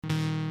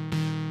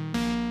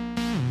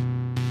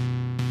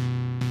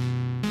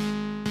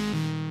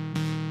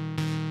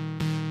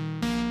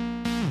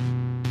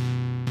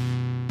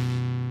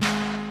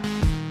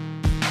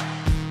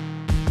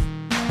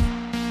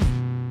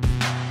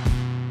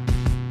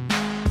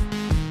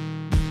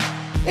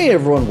Hey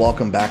everyone,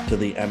 welcome back to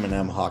the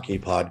M&M Hockey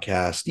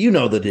Podcast. You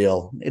know the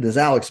deal. It is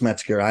Alex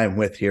Metzger. I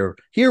am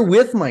here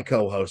with my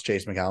co-host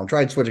Chase McCallum.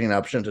 Tried switching it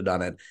up, shouldn't have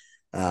done it.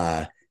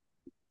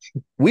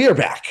 We are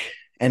back,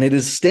 and it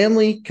is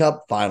Stanley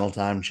Cup final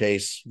time.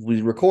 Chase,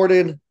 we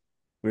recorded.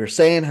 We were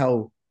saying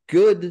how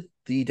good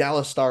the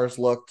Dallas Stars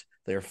looked.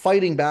 They're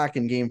fighting back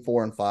in Game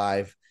 4 and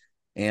 5,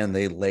 and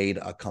they laid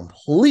a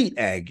complete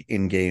egg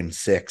in Game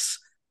 6.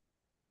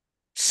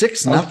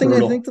 6-0. I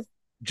think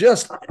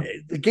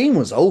the game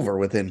was over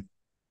within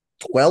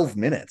 12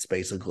 minutes,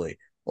 basically.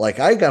 Like,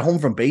 I got home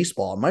from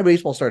baseball, and my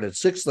baseball started at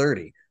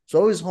 6:30.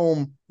 So I was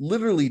home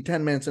literally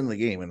 10 minutes into the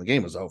game, and the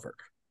game was over.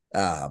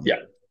 Yeah.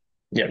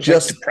 Yeah.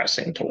 Just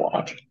Depressing to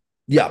watch.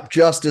 Yeah,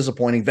 just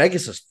disappointing.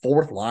 Vegas's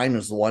fourth line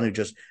was the one who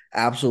just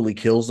absolutely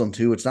kills them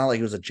too. It's not like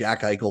it was a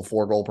Jack Eichel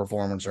 4-goal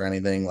performance or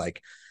anything. Like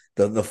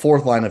the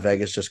fourth line of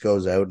Vegas just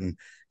goes out, and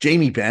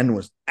Jamie Benn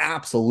was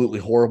absolutely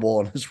horrible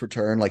on his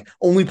return. Like,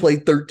 only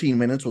played 13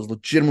 minutes, was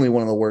legitimately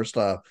one of the worst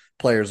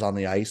players on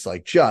the ice.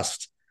 Like,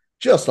 just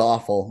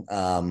awful.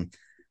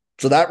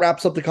 So that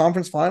wraps up the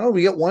conference final.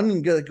 We get one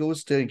and it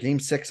goes to Game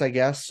 6, I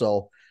guess.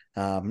 So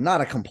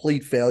not a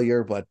complete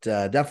failure, but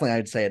definitely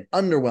I'd say an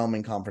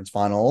underwhelming conference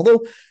final.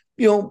 Although,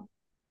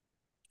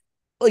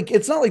 like,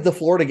 it's not like the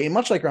Florida game,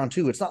 much like round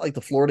two, it's not like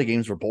the Florida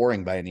games were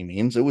boring by any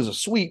means. It was a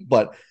sweep,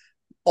 but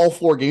all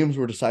four games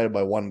were decided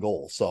by one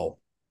goal. So,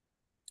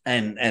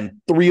 and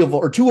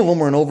two of them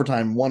were in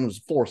overtime. One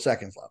was 4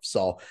 seconds left.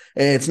 So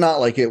it's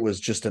not like it was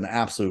just an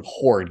absolute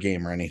horrid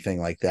game or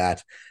anything like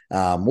that.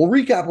 We'll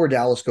recap where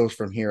Dallas goes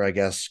from here, I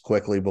guess,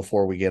 quickly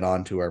before we get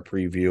on to our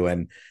preview.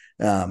 And,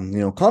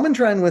 common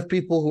trend with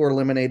people who are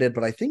eliminated,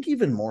 but I think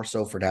even more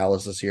so for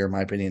Dallas this year, in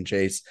my opinion,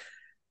 Chase,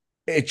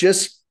 it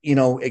just,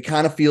 it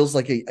kind of feels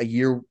like a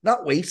year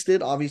not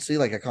wasted. Obviously,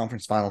 like, a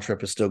conference final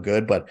trip is still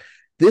good, but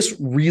this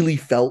really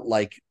felt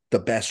like the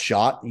best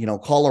shot.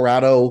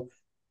 Colorado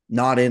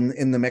not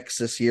in the mix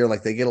this year.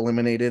 Like, they get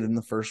eliminated in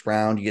the first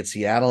round. You get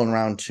Seattle in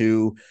round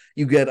two.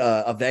 You get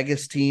a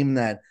Vegas team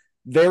that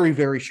very,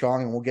 very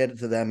strong, and we'll get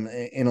to them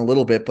in a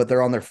little bit, but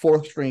they're on their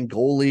fourth string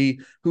goalie.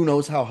 Who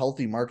knows how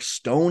healthy Mark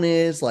Stone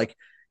is? Like,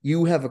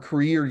 you have a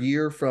career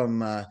year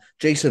from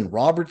Jason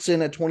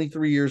Robertson at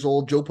 23 years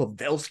old, Joe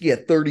Pavelski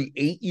at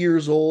 38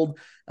 years old.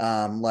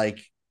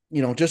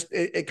 Just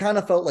it kind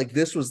of felt like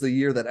this was the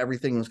year that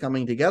everything was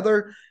coming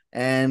together,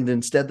 and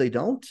instead they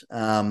don't.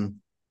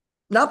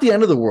 Not the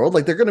end of the world.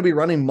 Like, they're going to be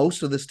running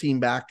most of this team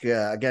back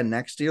again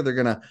next year. They're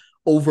going to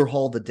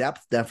overhaul the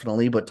depth,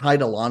 definitely, but Ty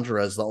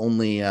Dellandrea is the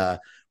only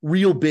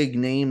real big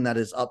name that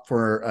is up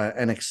for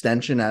an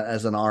extension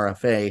as an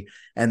RFA,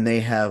 and they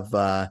have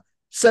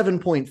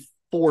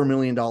 $7.4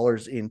 million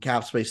in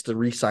cap space to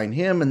re-sign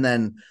him, and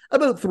then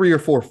about 3 or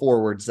 4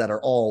 forwards that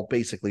are all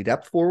basically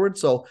depth forwards.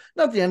 So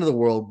not the end of the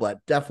world, but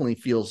definitely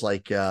feels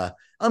like a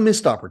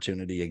missed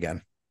opportunity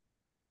again.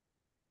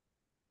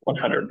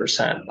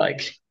 100%.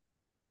 Like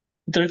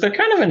they're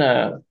kind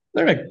of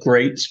they're in a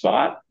great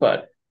spot,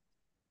 but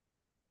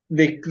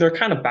they're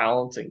kind of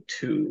balancing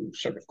two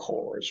sort of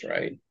cores,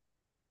 right?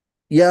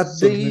 Yeah,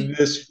 So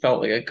this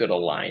felt like a good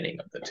aligning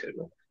of the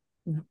two.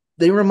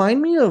 they remind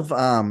me of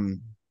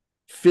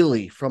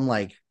Philly from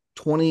like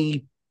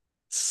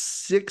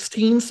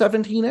 2016,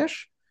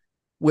 17-ish,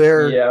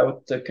 where Yeah,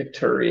 with the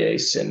Couturier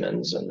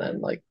Simmons and then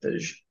like the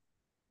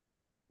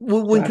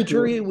when God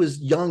Couturier who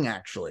was young,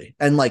 actually,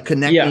 and like yeah,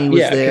 Konechny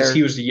was yeah, because he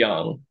there. was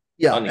young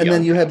Yeah, on the and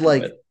then young you had half of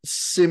like it.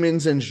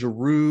 Simmons and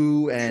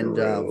Giroux and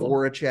Giroux,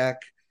 Voracek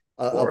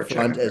up Voracek,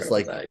 front I as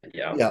forgot about like, that.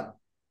 Yeah. yeah,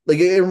 like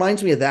it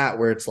reminds me of that,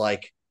 where it's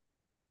like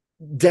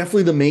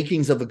definitely the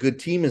makings of a good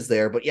team is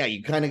there. But yeah,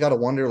 you kind of got to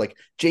wonder, like,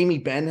 Jamie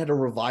Benn had a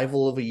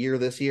revival of a year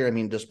this year. I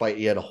mean, despite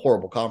he had a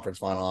horrible conference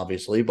final,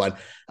 obviously, but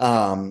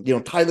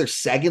Tyler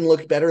Seguin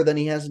looked better than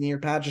he has in year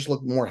past, just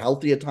looked more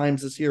healthy at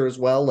times this year as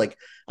well. Like,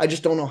 I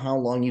just don't know how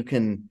long you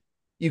can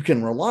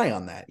rely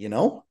on that.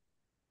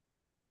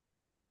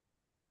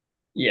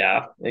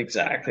 Yeah,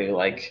 exactly.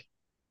 Like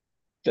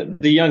the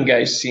young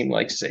guys seem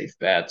like safe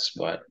bets,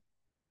 but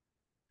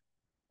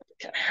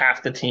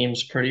half the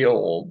team's pretty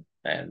old,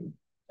 and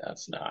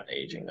that's not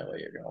aging the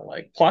way you're gonna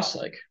like. Plus,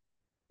 like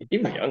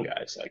even the young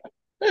guys, like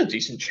there's a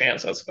decent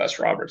chance that's the best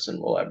Robertson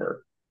will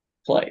ever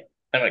play.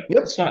 And like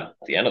Yep. it's not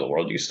the end of the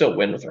world. You still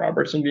win with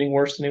Robertson being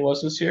worse than he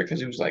was this year because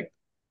he was like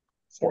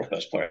fourth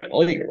best player in the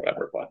league or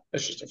whatever. But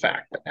it's just a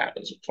fact that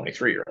happens with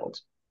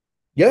 23-year-olds.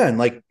 Yeah, and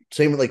like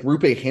same with like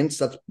Rupe Hintz,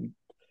 that's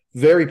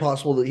very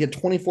possible that he had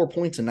 24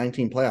 points in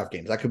 19 playoff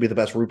games. That could be the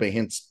best Rupe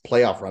Hintz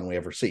playoff run we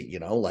ever see,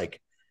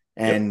 like,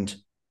 Yep. and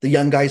the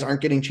young guys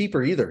aren't getting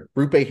cheaper either.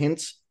 Rupe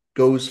Hintz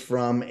goes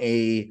from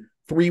a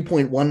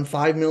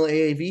 3.15 mil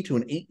AAV to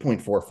an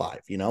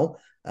 8.45.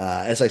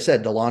 As I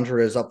said,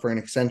 Delondra is up for an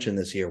extension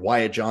this year.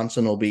 Wyatt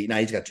Johnson will be, now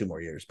he's got 2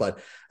 more years, but,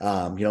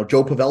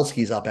 Joe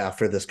Pavelski's up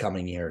after this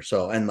coming year.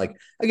 So, and like,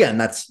 again,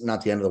 that's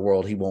not the end of the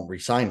world. He won't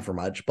resign for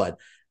much, but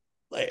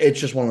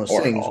it's just one of those Or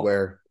at things all.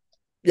 where,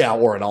 yeah,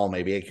 or at all,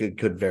 maybe it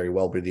could very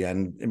well be the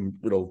end.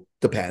 It'll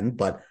depend,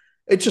 but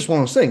it's just one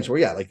of those things where,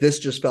 yeah, like, this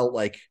just felt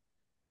like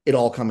it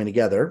all coming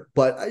together.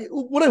 But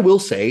what I will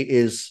say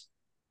is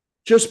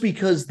just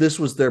because this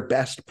was their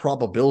best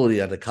probability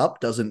at a cup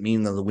doesn't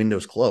mean that the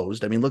window's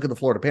closed. I mean, look at the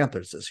Florida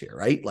Panthers this year,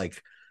 right?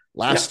 Like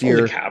Yeah. last Oh, the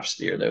year, Caps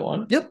the year they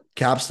won. yep,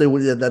 Caps.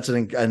 That's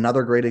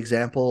another great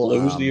example.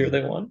 Blues the year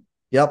they won.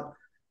 Yep,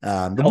 the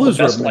Hell, the Blues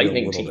were best maybe a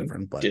Lightning little team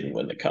different, but didn't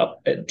win the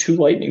cup, and two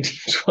Lightning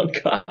teams won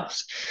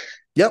cups.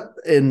 yep,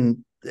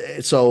 and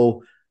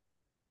so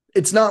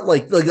it's not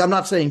like I'm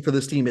not saying for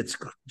this team it's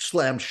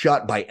slammed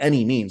shut by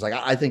any means. Like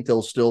I think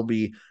they'll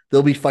be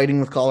fighting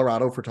with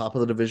Colorado for top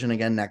of the division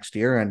again next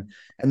year, and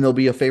they'll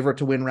be a favorite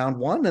to win round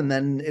one. And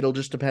then it'll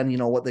just depend,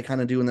 what they kind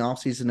of do in the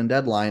offseason and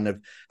deadline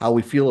of how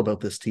we feel about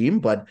this team.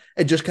 But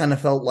it just kind of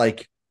felt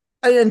like,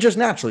 and just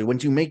naturally,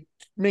 once you make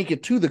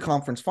it to the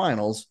conference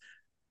finals,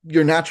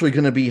 you're naturally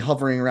going to be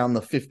hovering around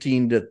the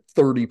 15 to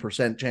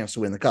 30% chance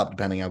to win the cup,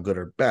 depending how good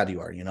or bad you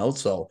are.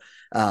 So,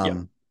 Yep.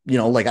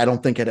 like I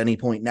don't think at any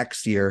point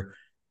next year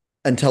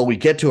until we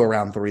get to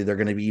around 3, they're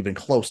going to be even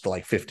close to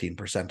like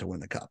 15% to win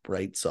the cup.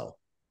 Right. So,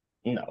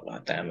 No,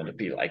 not them. It'd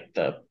be like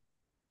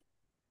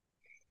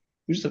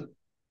who's the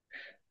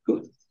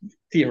who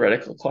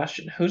theoretical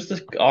question. Who's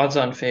the odds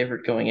on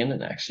favorite going into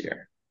next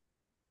year?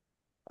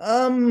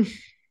 um,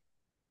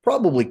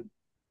 probably,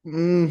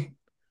 mm,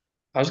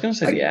 I was gonna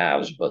say I, the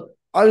Avs, but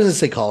I was going to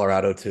say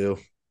Colorado too.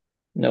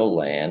 no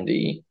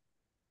Landy.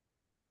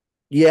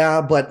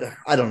 Yeah. But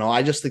I don't know.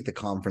 I just think the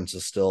conference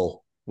is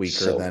still weaker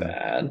So than,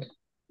 bad.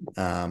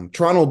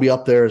 Toronto will be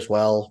up there as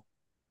well.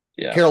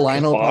 Yeah, because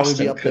Carolina will probably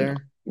be Boston up could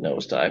there.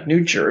 nosedive.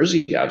 New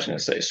Jersey, I was gonna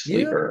say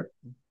Yeah. sleeper.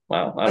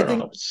 Well, I I don't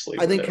know think if it's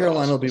I sleeper. think They were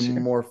Carolina will awesome be this year.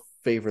 more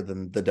favored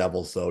than the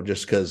Devils, though,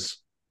 just because,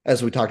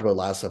 as we talked about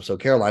last episode,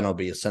 Carolina will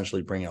be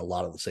essentially bringing a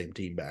lot of the same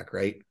team back,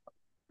 right?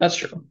 That's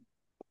true.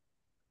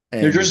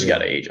 New And Jersey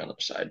got age on their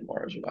side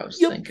more, is what I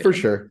was yep, for thinking.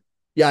 sure.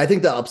 Yeah, I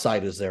think the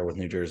upside is there with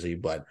New Jersey,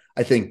 but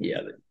I think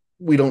Yeah,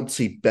 we don't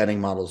see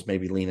betting models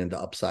maybe lean into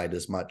upside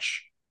as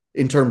much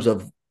in terms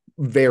of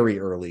very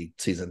early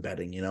season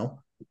betting.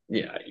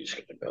 yeah, he's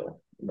gonna go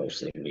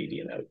mostly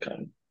median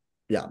outcome.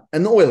 Yeah,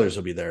 and the Oilers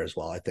will be there as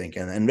well, I think,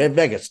 and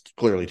Vegas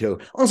clearly too.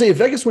 Honestly, if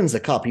Vegas wins the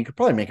cup, you could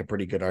probably make a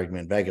pretty good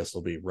argument. Vegas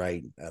will be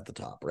right at the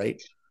top,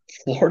 right?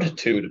 Florida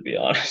too, to be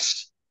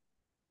honest.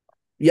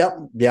 Yep.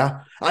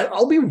 Yeah.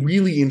 I'll be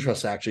really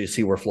interested actually to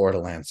see where Florida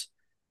lands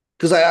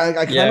because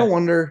I kind of Yeah,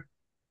 wonder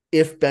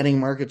if betting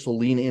markets will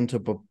lean into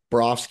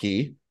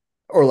Bobrovsky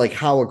or like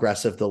how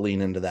aggressive they'll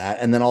lean into that.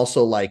 And then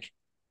also like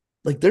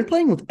they're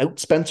playing without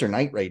Spencer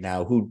Knight right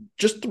now, who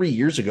just 3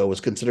 years ago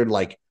was considered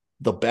like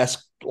the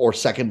best or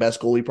second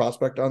best goalie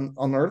prospect on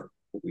earth.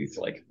 we've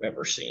like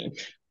ever seen.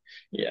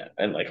 Yeah,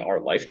 and like our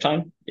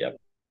lifetime. Yep.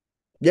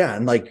 Yeah.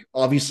 And like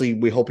obviously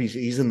we hope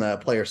he's in the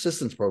player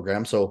assistance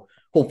program. So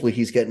hopefully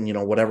he's getting,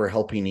 whatever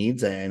help he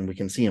needs and we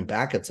can see him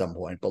back at some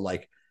point. But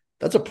like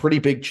that's a pretty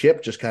big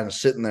chip just kind of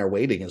sitting there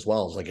waiting as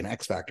well as like an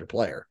X Factor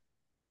player.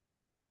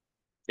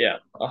 Yeah,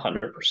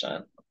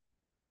 100%.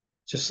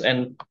 Just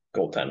and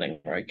goaltending,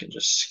 right, can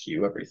just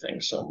skew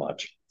everything so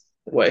much.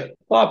 The way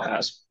Bob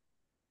has.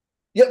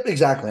 Yep,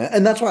 exactly.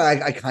 And that's why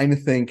I kind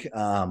of think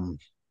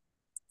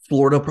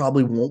Florida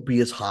probably won't be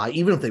as high.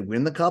 Even if they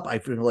win the cup, I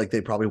feel like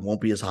they probably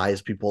won't be as high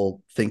as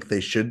people think they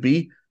should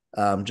be,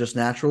 just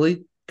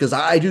naturally. Because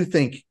I do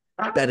think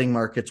betting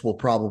markets will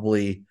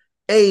probably,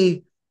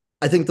 I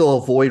think they'll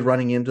avoid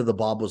running into the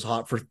Bob was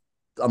hot for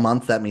a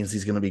month. That means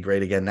he's going to be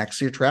great again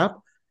next year trap.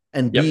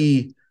 And Yep.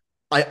 B,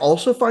 I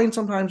also find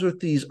sometimes with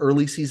these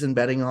early season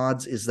betting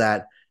odds is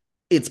that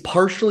it's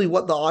partially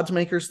what the odds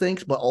makers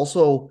think, but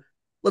also,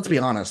 let's be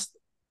honest,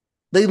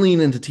 they lean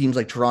into teams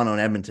like Toronto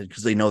and Edmonton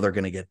because they know they're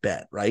going to get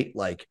bet, right?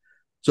 Like,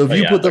 so if But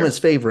you yeah, put them as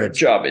their favorites,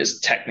 job is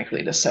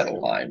technically to set a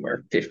line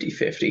where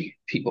 50-50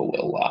 people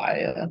will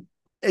lie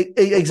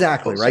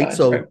exactly, both right? sides,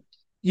 right? So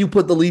you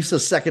put the Leafs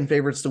as second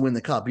favorites to win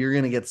the cup, you're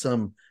going to get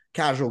some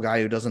casual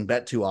guy who doesn't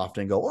bet too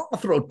often go, oh, I'll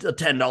throw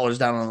 $10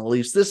 down on the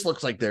Leafs. This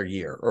looks like their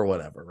year or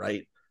whatever,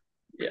 right?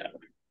 Yeah.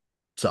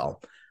 So,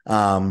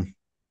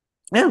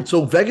 yeah,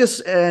 so Vegas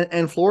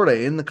and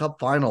Florida in the cup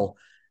final.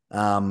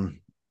 Um,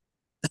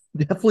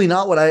 Definitely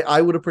not what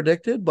I would have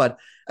predicted, but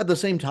at the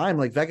same time,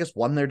 like Vegas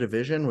won their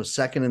division, was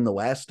second in the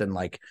West, and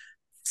like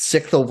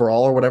sixth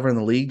overall or whatever in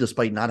the league,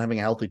 despite not having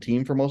a healthy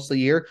team for most of the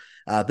year.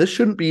 This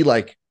shouldn't be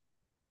like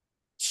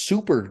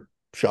super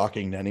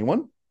shocking to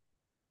anyone.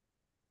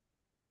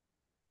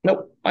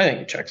 Nope. I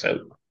think it checks out.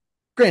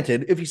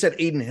 Granted, if you said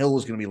Aiden Hill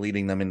was going to be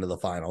leading them into the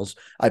finals,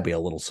 I'd be a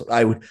little.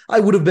 I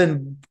would have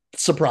been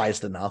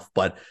surprised enough.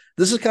 But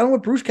this is kind of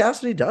what Bruce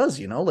Cassidy does,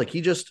 like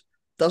he just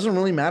doesn't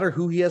really matter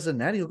who he has in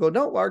net. He'll go,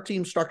 no, our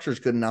team structure is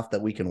good enough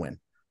that we can win.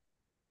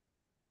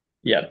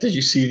 Yeah. Did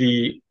you see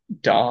the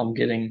Dom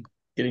getting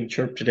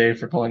chirped today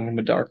for calling him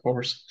a dark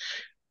horse?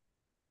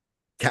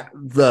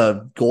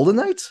 The Golden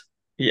Knights.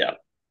 Yeah.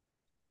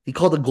 He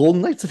called the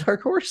Golden Knights a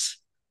dark horse.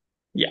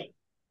 Yeah.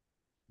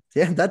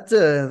 Yeah,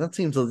 that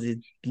seems a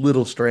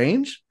little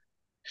strange.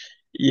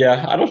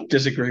 Yeah. I don't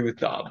disagree with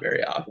Dom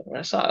very often. When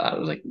I saw that, I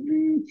was like,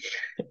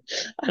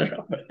 I don't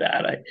know about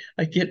that.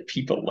 I get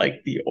people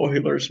like the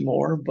Oilers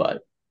more,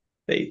 but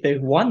they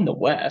won the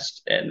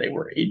West and they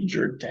were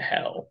injured to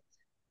hell.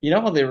 You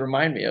know how they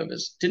remind me of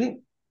is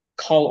didn't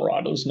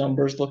Colorado's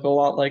numbers look a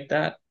lot like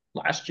that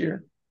last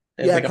year.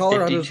 They had Yeah, like a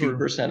Colorado's were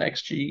 52%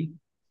 XG.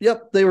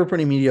 Yep, they were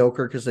pretty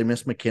mediocre because they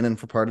missed McKinnon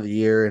for part of the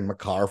year and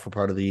McCarr for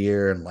part of the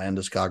year and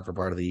Landeskog for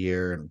part of the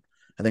year and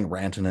I think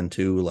Rantanen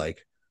too.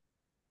 Like,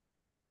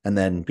 and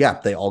then yeah,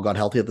 they all got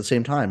healthy at the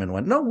same time and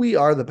went, no, we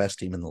are the best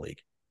team in the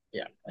league.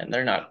 Yeah, and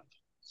they're not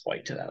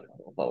quite to that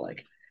level, but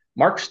like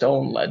Mark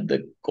Stone led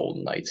the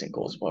Golden Knights in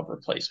goals above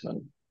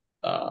replacement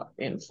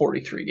in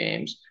 43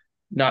 games,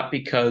 not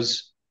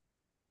because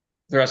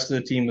the rest of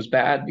the team was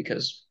bad,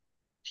 because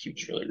he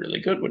was really, really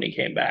good when he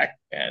came back,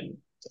 and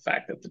the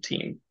fact that the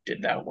team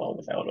did that well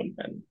without him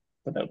and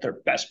without their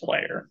best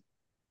player.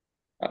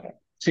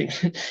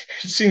 It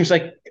seems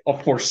like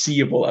a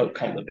foreseeable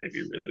outcome that they'd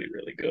be really,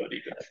 really good,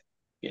 even if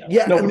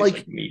Yeah, and nobody's like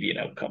like median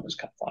outcome is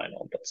cup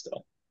final, but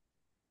still.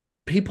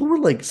 people were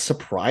like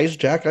surprised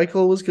Jack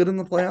Eichel was good in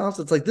the playoffs.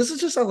 It's like this is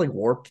just how like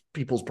warped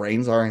people's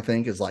brains are, I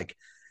think, is like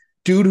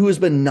dude who has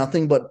been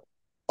nothing but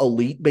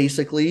elite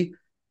basically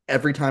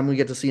every time we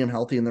get to see him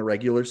healthy in the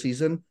regular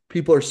season.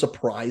 People are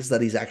surprised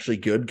that he's actually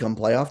good come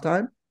playoff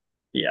time.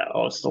 Yeah,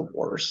 oh, it's the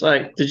worst.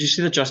 Like, did you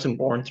see the Justin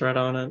Bourne thread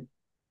on it?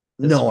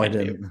 This No, I made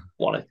me didn't.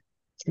 want to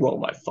throw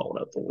my phone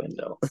out the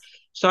window.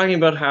 He's talking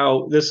about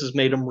how this has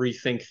made him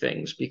rethink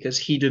things because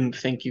he didn't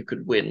think you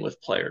could win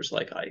with players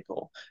like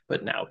Eichel,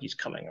 but now he's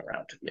coming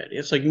around to the idea.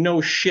 It's like, no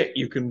shit,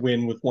 you can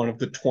win with one of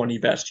the 20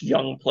 best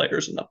young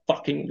players in the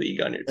fucking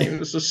league on your team.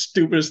 This is the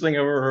stupidest thing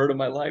I've ever heard in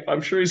my life.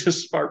 I'm sure he's a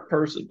smart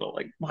person, but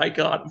like, my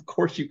God, of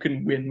course you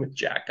can win with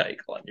Jack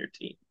Eichel on your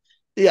team.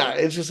 Yeah,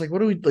 it's just like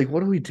what are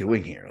we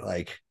doing here?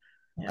 Like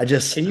Yeah. I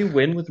just Can you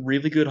win with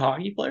really good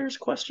hockey players?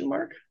 Question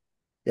mark.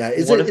 yeah,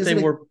 What if is they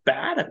it were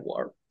bad at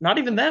war? Not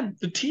even them,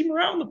 the team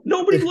around them.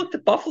 Nobody looked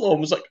at Buffalo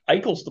and was like,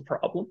 Eichel's the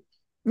problem.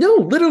 no,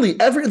 literally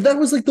every that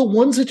was like the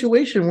one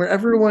situation where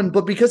everyone,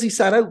 but because he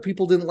sat out,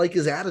 people didn't like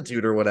his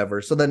attitude or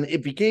whatever. So then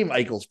it became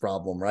Eichel's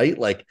problem, right?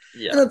 Like,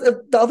 Yeah, and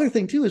the other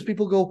thing too is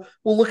people go,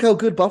 well, look how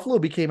good Buffalo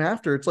became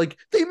after. It's like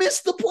they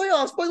missed the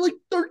playoffs by like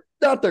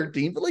not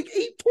 13, but like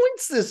 8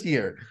 points this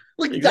year.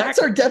 Like that's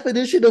our exactly.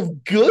 definition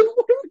of good.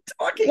 What are we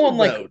talking Well,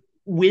 like about?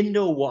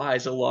 window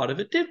wise, a lot of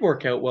it did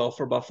work out well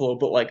for Buffalo,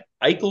 but like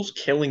Eichel's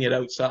killing it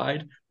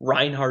outside,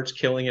 Reinhardt's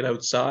killing it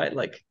outside.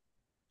 Like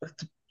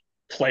the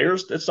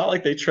players, it's not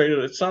like they traded.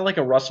 It's not like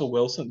a Russell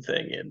Wilson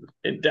thing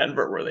in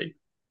Denver where they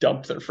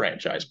dumped their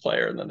franchise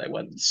player and then they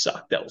went and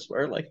sucked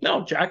elsewhere. Like,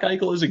 no, Jack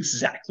Eichel is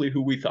exactly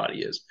who we thought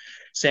he is.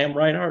 Sam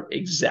Reinhart,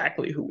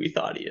 exactly who we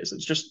thought he is.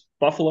 It's just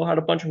Buffalo had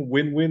a bunch of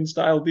win-win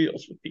style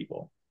deals with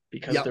people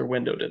because Yep. their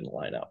window didn't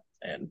line up,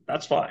 and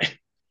that's fine.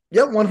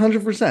 Yep,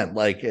 100%.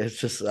 Like it's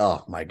just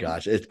oh my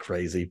gosh, it's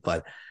crazy.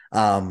 But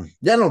yeah,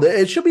 no,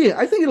 it should be,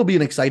 I think it'll be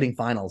an exciting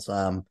finals.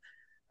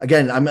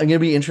 Again, I'm gonna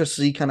be interested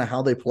to see kind of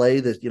how they play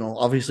this.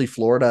 Obviously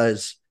Florida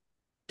is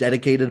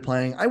dedicated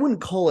playing. I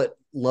wouldn't call it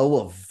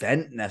low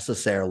event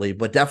necessarily,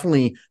 but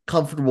definitely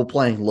comfortable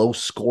playing low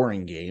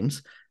scoring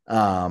games.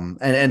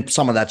 And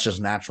some of that's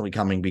just naturally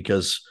coming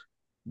because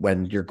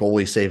when your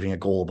goalie saving a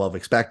goal above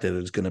expected,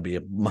 it's going to be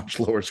a much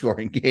lower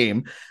scoring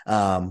game.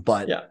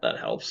 But Yeah, that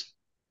helps.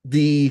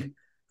 the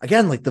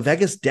again, like the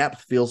Vegas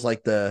depth feels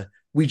like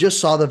we just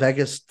saw the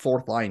Vegas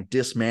fourth line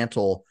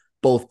dismantle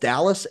both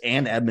Dallas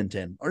and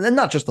Edmonton, or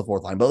not just the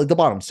fourth line, but like the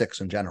bottom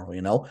six in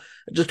general,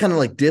 just kind of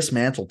like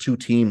dismantle two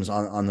teams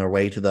on their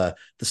way to the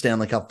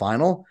Stanley Cup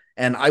final.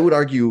 And I would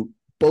argue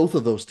both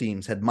of those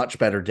teams had much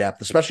better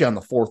depth, especially on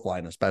the fourth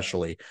line,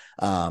 especially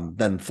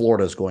than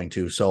Florida is going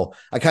to. So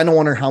I kind of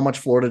wonder how much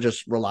Florida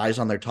just relies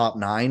on their top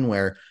nine,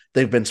 where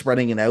they've been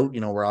spreading it out.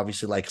 We're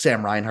obviously like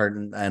Sam Reinhart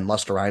and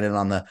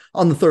Lesterainen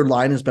on the third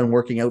line has been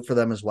working out for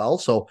them as well.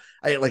 So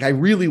I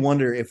really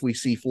wonder if we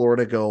see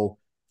Florida go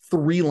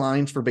three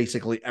lines for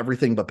basically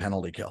everything but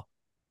penalty kill.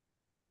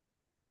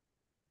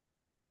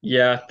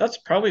 Yeah, that's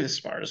probably the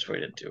smartest way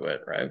to do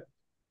it, right?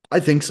 I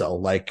think so.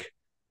 Like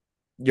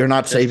you're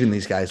not Just saving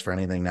these guys for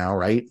anything now,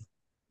 right?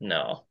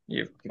 no,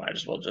 you might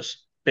as well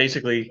just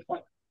basically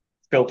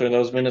filter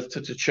those minutes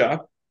to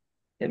Chuck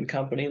in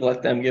company,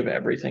 let them give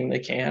everything they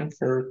can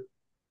for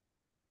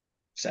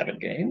 7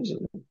 games,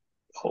 and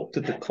hope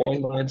that the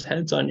coin lands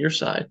heads on your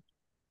side.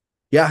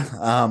 Yeah.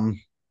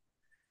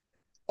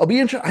 I'll be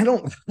interested. I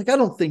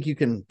don't think you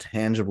can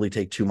tangibly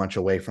take too much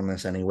away from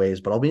this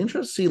anyways, but I'll be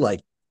interested to see like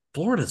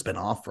Florida's been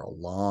off for a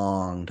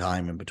long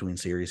time in between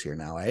series here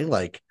now, eh?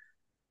 Like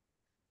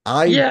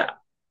I Yeah,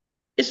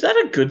 is that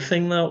a good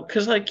thing though?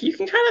 Because like you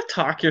can kind of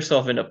talk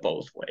yourself into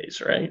both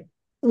ways, right?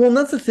 well, and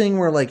that's the thing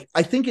where like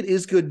I think it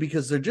is good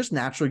because they're just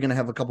naturally going to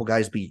have a couple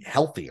guys be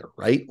healthier,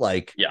 right?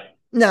 Like Yeah,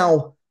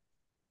 now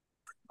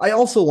I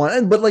also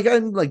want, but like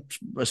I'm like,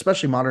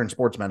 especially modern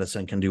sports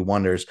medicine can do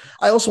wonders.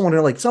 I also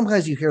wonder, like, some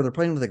guys you hear they're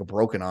playing with like a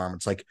broken arm.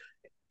 It's like,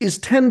 is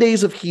 10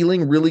 days of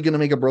healing really going to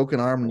make a broken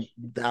arm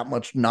that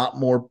much not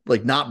more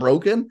like not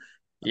broken?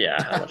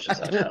 yeah. How much I does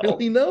that don't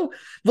really help? know.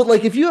 But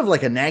like, if you have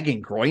like a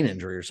nagging groin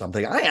injury or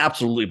something, I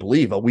absolutely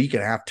believe a week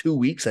and a half, 2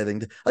 weeks. I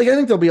think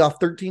they'll be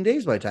off 13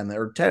 days by the time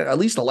they're 10, at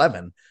least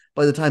 11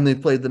 by the time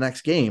they've played the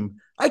next game.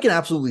 I can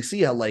absolutely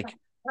see how like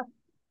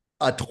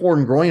a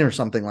torn groin or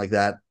something like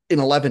that in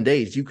 11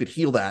 days, you could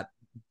heal that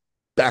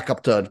back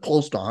up to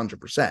close to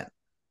 100%.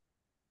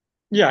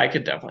 Yeah, I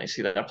could definitely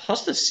see that.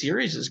 Plus, the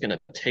series is going to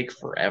take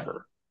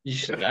forever. You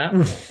see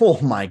that?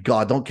 Oh my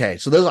God. Okay.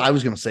 So I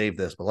was going to save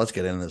this, but let's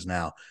get into this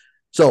now.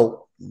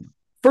 So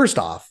first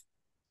off,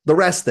 the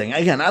rest thing,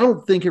 again, I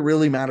don't think it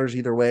really matters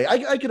either way.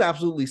 I could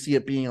absolutely see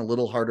it being a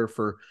little harder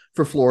for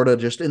Florida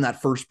just in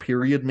that first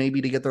period,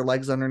 maybe to get their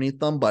legs underneath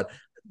them, but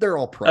they're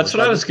all That's pros.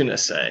 what I was going to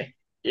say.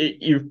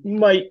 You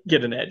might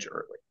get an edge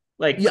early.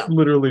 Like Yeah.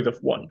 literally the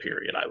one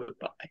period I would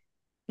buy.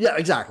 Yeah,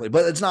 exactly.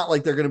 But it's not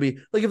like they're going to be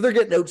like if they're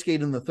getting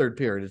outskated in the third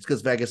period, it's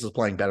because Vegas is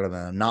playing better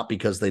than them, not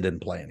because they didn't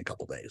play in a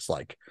couple days.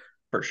 Like,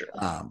 for sure.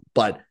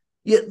 But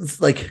yeah,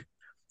 it's like,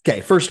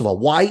 okay, first of all,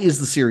 why is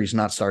the series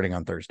not starting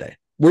on Thursday?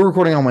 We're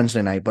recording on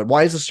Wednesday night, but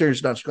why is the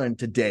series not starting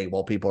today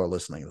while people are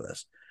listening to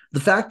this?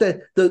 The fact that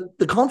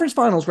the conference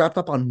finals wrapped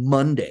up on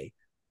Monday,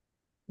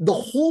 the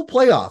whole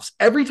playoffs,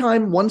 every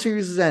time one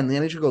series is end, the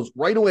NHL goes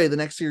right away, the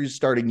next series is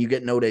starting, you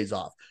get no days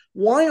off.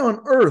 Why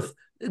on earth,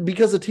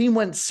 because the team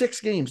went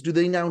 6 games, do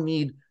they now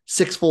need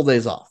 6 full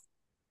days off?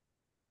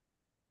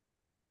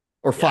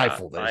 Or 5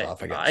 full days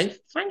off, I guess. I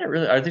find it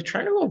really. Are they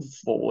trying to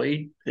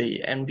avoid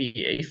the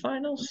NBA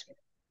finals?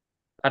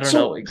 I don't So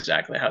know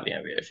exactly how the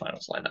NBA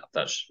finals line up.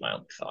 That's just my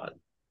only thought.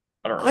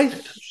 I don't really I pay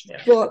attention.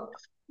 thought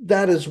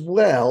that as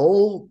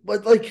well,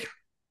 but like,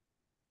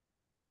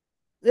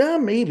 yeah,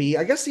 maybe.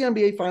 I guess the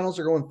NBA finals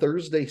are going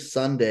Thursday,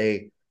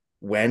 Sunday,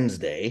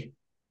 Wednesday,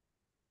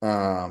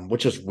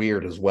 which is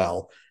weird as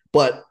well.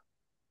 But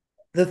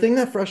the thing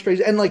that frustrates,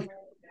 and like,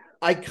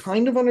 I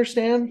kind of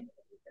understand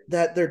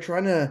that they're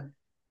trying to.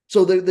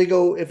 So they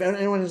go, if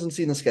anyone hasn't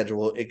seen the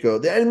schedule, it go,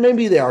 and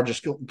maybe they are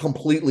just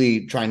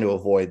completely trying to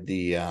avoid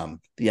the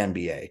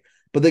NBA.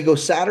 But they go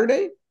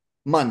Saturday,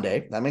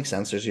 Monday. That makes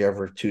sense. There's you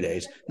ever 2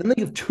 days. Then they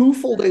give 2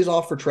 full days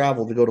off for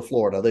travel to go to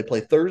Florida. They play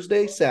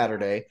Thursday,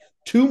 Saturday,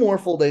 2 more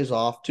full days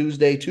off.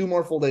 Tuesday, 2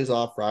 more full days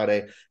off.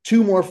 Friday,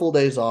 2 more full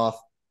days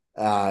off.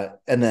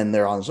 And then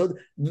they're on. So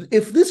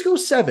if this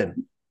goes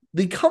 7,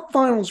 the Cup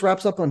Finals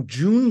wraps up on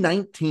June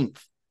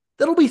 19th.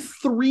 That'll be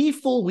 3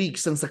 full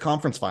weeks since the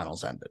conference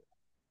finals ended.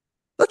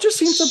 That just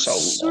seems So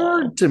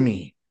absurd long. to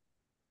me.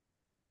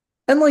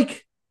 And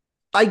like,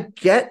 I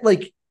get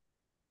like,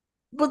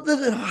 but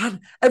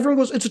everyone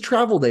goes, it's a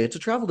travel day. It's a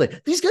travel day.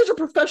 These guys are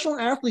professional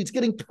athletes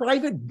getting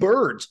private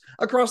birds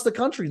across the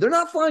country. They're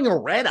not flying a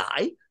red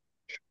eye.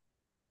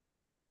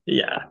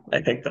 Yeah,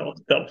 I think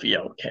they'll be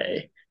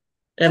okay.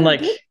 And And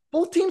like,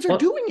 both teams are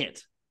what doing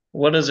it.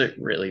 what does it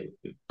really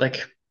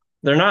like?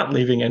 They're not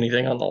leaving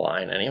anything on the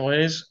line,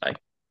 anyways.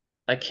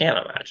 I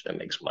can't imagine it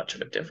makes much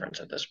of a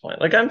difference at this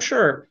point. Like, I'm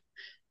sure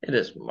it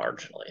is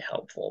marginally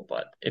helpful,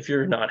 but if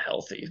you're not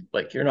healthy,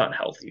 like you're not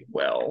healthy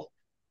well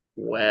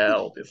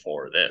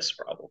before this,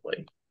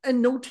 probably.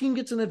 And no team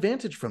gets an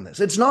advantage from this.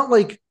 It's not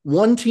like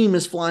one team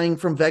is flying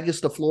from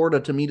Vegas to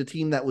Florida to meet a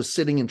team that was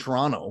sitting in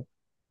Toronto.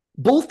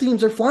 Both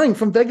teams are flying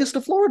from Vegas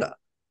to Florida.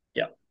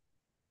 Yeah.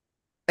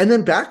 And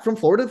then back from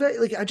Florida.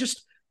 Like, I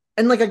just,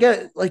 and like, I get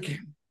it, like,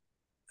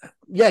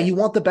 yeah, you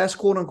want the best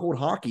quote unquote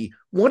hockey.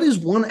 What is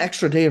one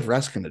extra day of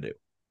rest going to do?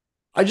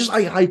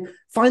 I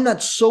find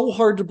that so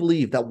hard to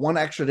believe that one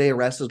extra day of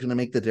rest is going to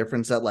make the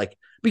difference. That like,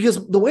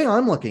 because the way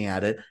I'm looking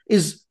at it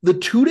is the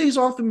 2 days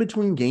off in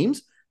between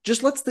games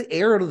just lets the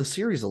air out of the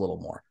series a little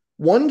more.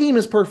 One game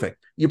is perfect.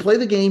 You play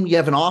the game, you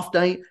have an off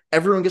night,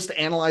 everyone gets to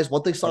analyze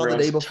what they saw the day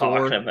Everyone's before.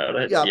 talking about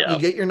it. Yeah, Yeah. you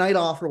get your night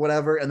off or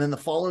whatever, and then the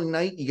following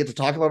night you get to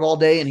talk about it all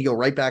day and you go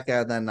right back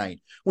at that night.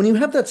 When you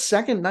have that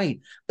second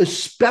night,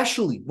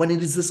 especially when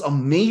it is this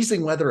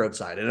amazing weather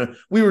outside, and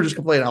we were just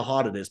complaining how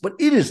hot it is, but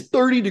it is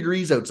 30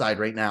 degrees outside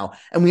right now,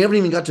 and we haven't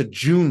even got to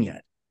June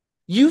yet.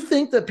 You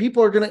think that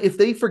people are going to, if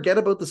they forget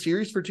about the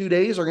series for 2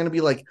 days, are going to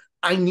be like,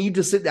 I need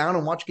to sit down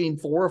and watch game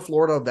 4 of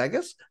Florida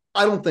Vegas?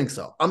 I don't think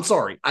so. I'm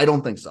sorry. I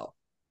don't think so.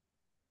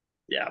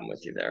 Yeah, I'm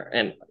with you there.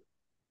 And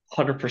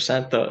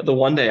 100% the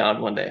one day on,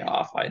 one day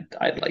off.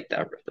 I'd like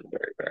that rhythm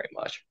very, very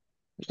much.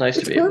 It's nice to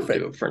It's be able to do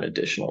perfect. it for an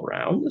additional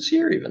round this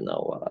year, even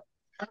though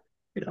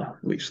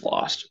we've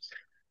lost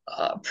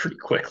pretty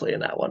quickly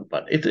in that one.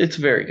 But it's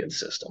a very good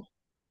system.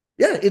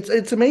 Yeah,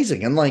 it's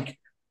amazing. And like,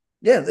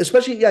 yeah,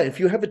 especially, yeah, if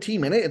you have a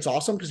team in it, it's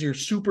awesome because you're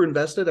super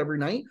invested every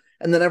night.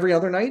 And then every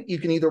other night you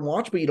can either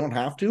watch, but you don't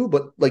have to.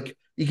 But like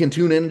you can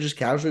tune in and just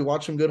casually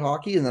watch some good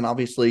hockey. And then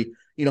obviously,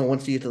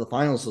 once you get to the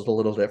finals, it's a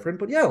little different.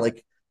 But yeah,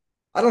 like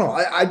I don't know.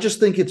 I just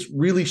think it's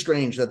really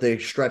strange that they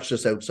stretched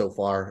this out so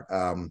far.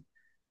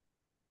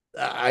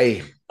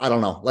 I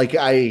don't know. Like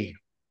I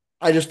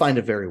just find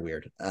it very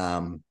weird.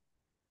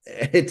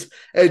 It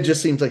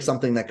just seems like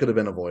something that could have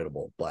been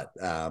avoidable, but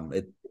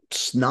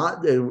it's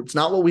not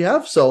what we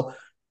have. So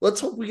let's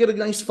hope we get a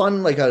nice,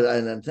 fun, like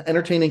an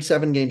entertaining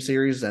 7-game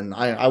series, and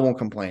I won't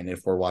complain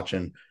if we're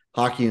watching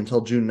hockey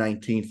until June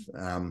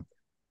 19th.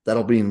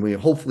 That'll be, and we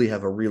hopefully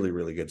have a really,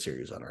 really good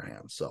series on our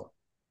hands. So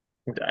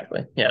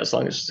Exactly. Yeah, as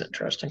long as it's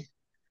interesting.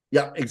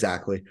 yeah,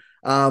 exactly.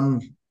 Yeah,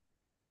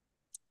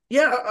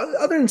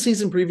 other than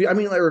season preview, I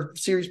mean, or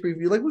series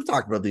preview, like we've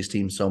talked about these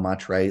teams so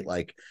much, right?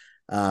 Like,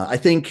 I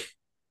think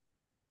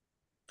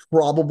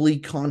probably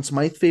Conn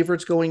Smythe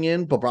favorites going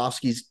in.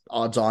 Bobrovsky's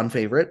odds-on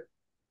favorite.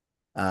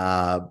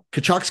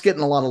 Kachuk's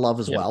getting a lot of love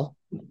as Yep. well.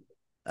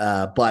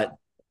 But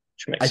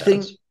Which makes I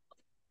think, sense.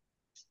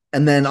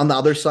 and then on the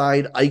other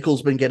side,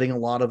 Eichel's been getting a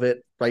lot of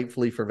it,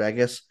 rightfully for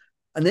Vegas.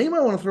 A name I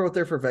want to throw out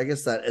there for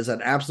Vegas that is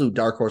an absolute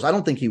dark horse. I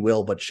don't think he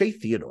will, but Shea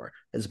Theodore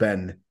has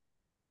been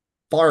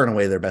far and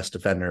away their best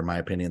defender, in my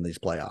opinion, these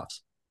playoffs.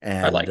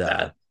 I And like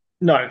that.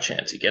 Not a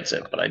chance he gets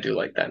it, but I do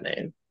like that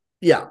name.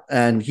 yeah,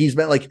 and he's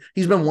been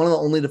one of the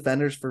only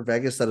defenders for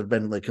Vegas that have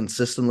been like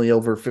consistently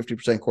over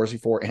 50% Corsi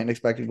for and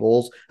expected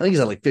goals. I think he's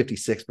at like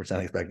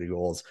 56% expected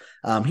goals.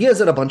 He has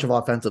had a bunch of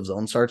offensive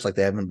zone starts, like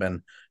they haven't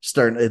been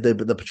starting.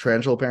 The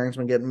Petrangelo pairing's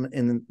been getting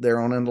in their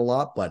own end a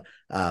lot, but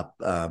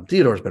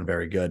Theodore's been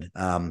very good.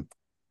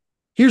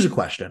 Here's a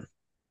question: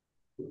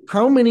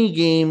 how many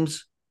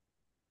games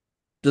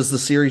does the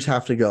series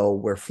have to go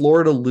where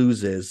Florida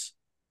loses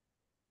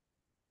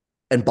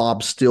and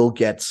Bob still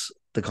gets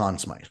the Conn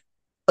Smythe?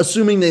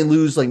 Assuming they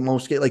lose like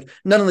most games, like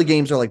none of the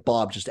games are like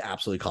Bob just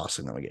absolutely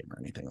costing them a game or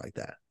anything like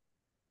that.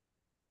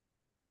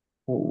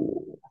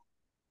 Ooh,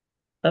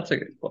 that's a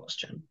good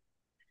question.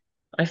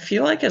 I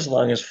feel like as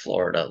long as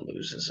Florida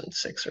loses in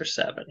 6 or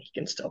 7, he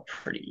can still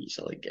pretty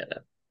easily get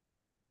it.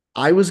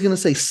 I was gonna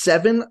say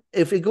 7.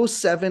 If it goes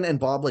 7 and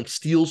Bob like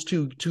steals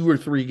two or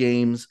three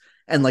games,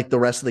 and like the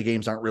rest of the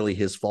games aren't really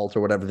his fault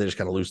or whatever, they just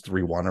gotta lose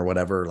 3-1 or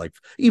whatever. Like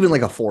even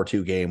like a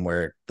 4-2 game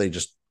where they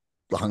just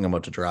hung him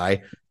out to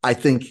dry. I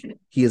think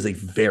he is a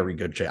very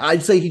good chance.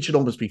 I'd say he should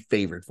almost be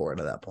favored for it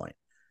at that point.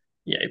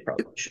 Yeah, he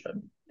probably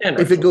should. And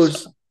If it rightfully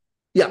goes, so.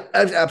 yeah,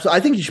 absolutely. I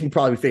think he should be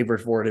probably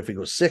favored for it if it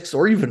goes 6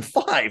 or even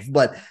 5,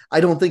 but I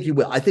don't think he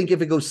will. I think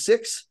if it goes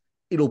 6,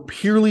 it'll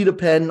purely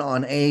depend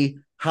on A,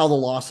 how the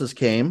losses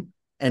came,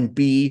 and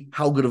B,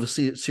 how good of a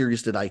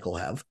series did Eichel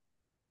have.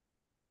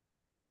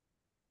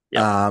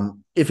 Yep.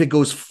 If it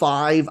goes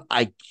 5,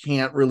 I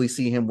can't really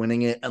see him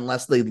winning it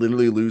unless they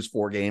literally lose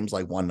 4 games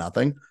like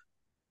 1-0.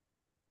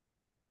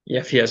 Yeah,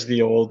 if he has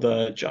the old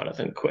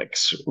Jonathan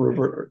Quick's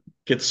Ruber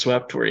gets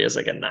swept where he has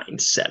like a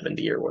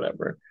 970 or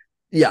whatever.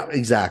 Yeah,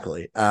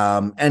 exactly.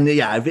 And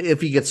yeah,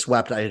 if he gets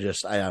swept, I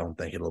don't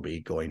think it'll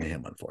be going to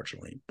him,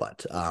 unfortunately.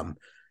 But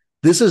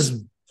this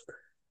is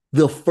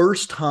the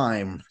first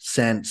time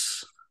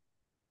since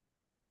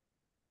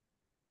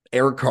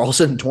Erik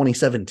Karlsson in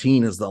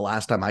 2017 is the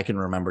last time I can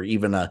remember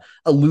even a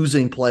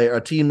losing player,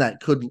 a team that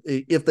could,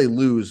 if they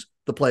lose,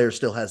 the player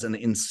still has an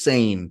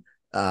insane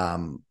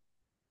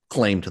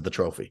claim to the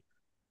trophy.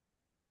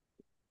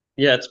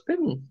 Yeah, it's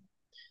been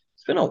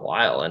a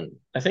while, and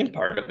I think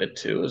part of it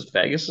too is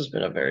Vegas has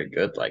been a very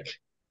good like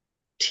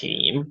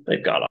team.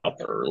 They've got up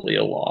early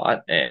a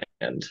lot,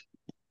 and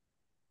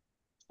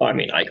I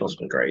mean Eichel's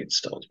been great,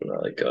 Stone's been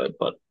really good,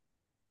 but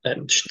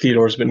and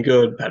Theodore's been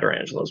good,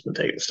 Petrangelo's been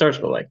taking the starts,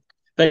 but like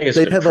Vegas has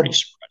They been have a pretty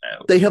spread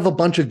out. they have a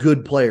bunch of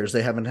good players.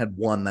 They haven't had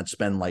one that's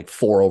been like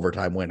 4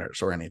 overtime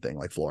winners or anything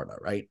like Florida,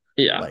 right?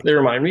 Yeah, Like, they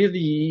remind me of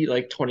the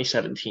like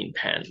 2017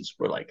 Pens,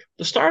 where like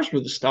the stars were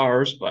the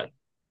stars, but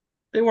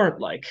they weren't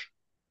like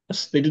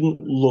they didn't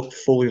look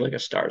fully like a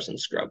stars and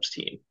scrubs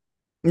team,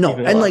 no,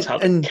 even though and that's like, how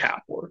the and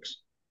cap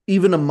works.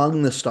 even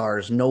among the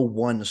stars, no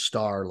one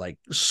star like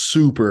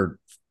super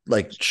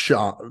like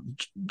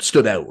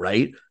stood out,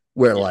 right?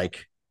 Where Yeah,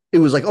 like it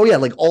was like, oh yeah,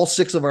 like all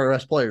 6 of our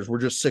best players were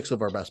just 6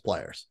 of our best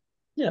players.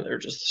 yeah, they're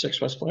just the 6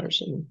 best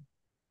players, and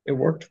it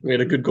worked. We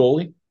had a good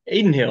goalie.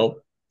 Aiden Hill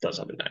does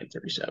have a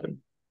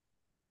 937.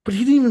 But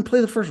he didn't even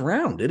play the first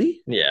round, did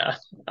he? Yeah,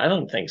 I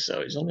don't think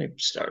so. He's only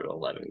started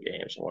 11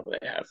 games. What do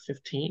they have?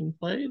 15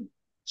 played?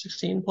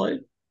 16 played?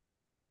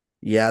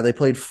 Yeah, they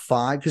played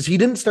 5 because he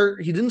didn't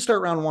start. He didn't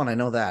start round 1. I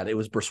know that it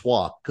was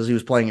Bressois because he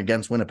was playing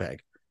against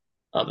Winnipeg,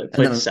 They and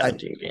played then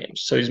 17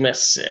 games, so he's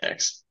missed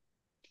 6.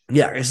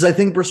 yeah, because I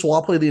think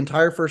Bressois played the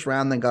entire first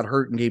round, then got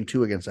hurt in game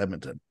 2 against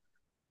Edmonton,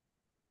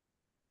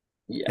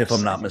 if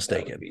I'm Yes, I not think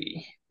that would mistaken.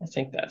 be. I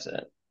think that's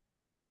it.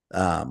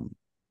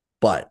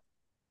 But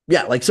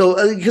yeah, like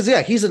so because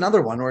yeah, he's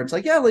another one where it's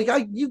like, yeah, like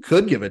you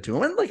could give it to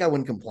him, and like I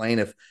wouldn't complain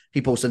if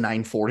he posted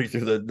 940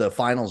 through the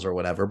finals or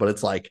whatever. But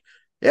it's like,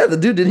 yeah, the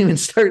dude didn't even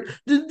start,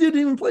 didn't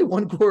even play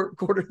one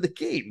quarter of the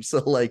game. So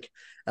like,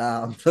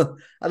 I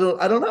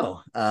don't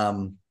know.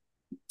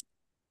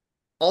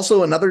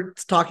 Also, another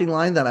talking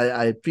line that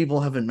I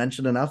people haven't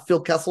mentioned enough: Phil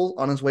Kessel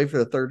on his way for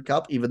the 3rd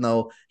cup, even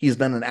though he's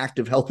been an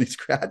active healthy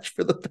scratch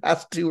for the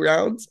past 2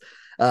 rounds.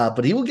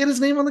 But he will get his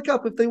name on the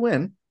cup if they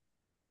win.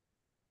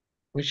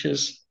 Which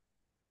is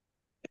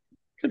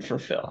good for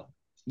Phil.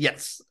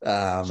 Yes.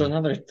 So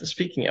another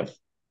speaking of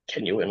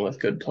can you win with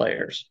good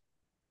players?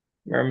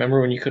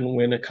 Remember when you couldn't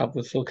win a cup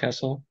with Phil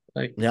Kessel?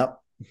 Like Yep.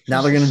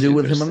 Now just they're the going to do it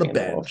with him stupidest on the thing in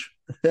the world.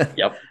 bench.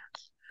 Yep.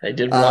 They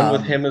did one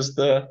with um, him as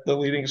the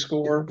leading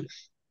scorer,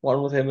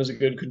 one with him as a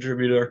good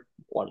contributor,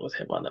 one with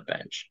him on the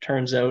bench.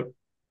 Turns out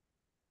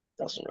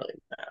doesn't really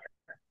matter.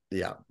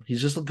 yeah,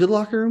 he's just a good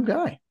locker room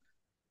guy.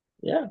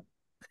 Yeah.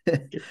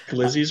 Get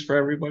glizzies for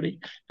everybody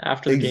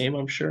after the Ex- game,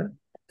 I'm sure.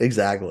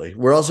 exactly.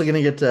 We're also going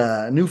to get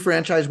a new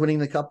franchise winning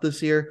the cup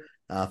this year.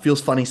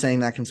 Feels funny saying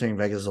that considering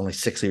Vegas is only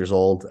 6 years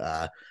old.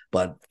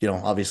 But,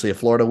 obviously if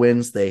Florida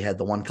wins, they had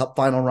the one cup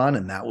final run,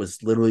 and that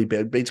was literally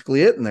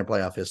basically it in their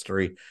playoff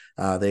history.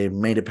 They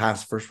made it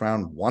past the first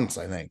round once,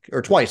 I think,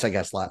 or twice, I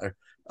guess,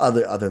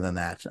 other than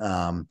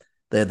that.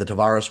 They had the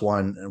Tavares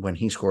one when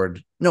he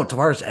scored. No,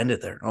 Tavares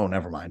ended there. Oh,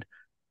 never mind.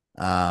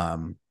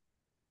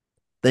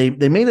 They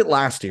made it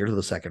last year to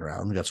the second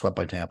round. They got swept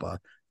by Tampa.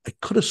 I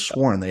could have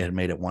sworn they had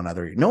made it one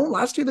other year. No,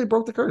 last year they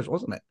broke the curse,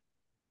 wasn't it?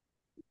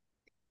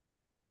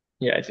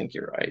 Yeah, I think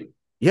you're right.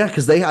 Yeah,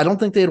 because I don't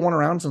think they had won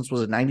around since,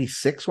 was it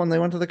 96 when they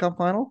went to the cup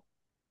final?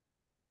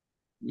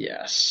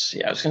 Yes.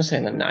 Yeah, I was going to say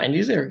in the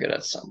 90s they were good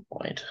at some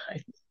point.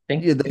 I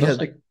think Yeah, it was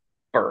like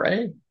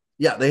Beret.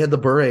 yeah, they had the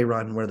Bure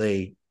run where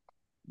they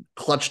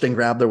clutched and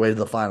grabbed their way to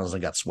the finals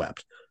and got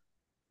swept.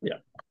 Yeah.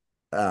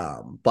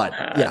 But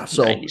yeah,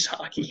 so 90s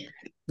hockey.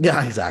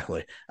 Yeah,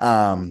 exactly.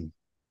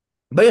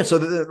 But yeah, so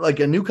like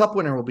a new cup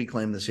winner will be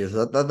claimed this year.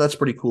 So that's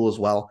pretty cool as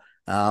well.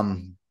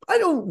 I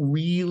don't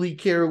really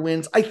care who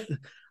wins. I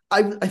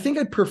think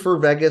I'd prefer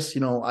Vegas.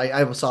 I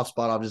have a soft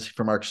spot obviously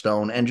for Mark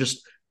Stone, and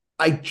just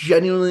I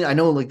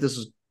know like this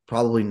is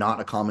probably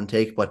not a common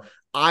take, but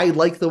I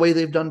like the way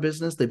they've done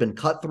business. They've been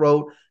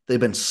cutthroat. They've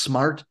been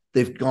smart.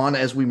 They've gone,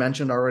 as we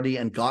mentioned already,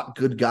 and got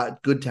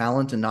good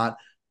talent and not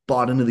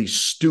bought into these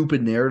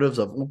stupid narratives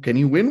of, well, can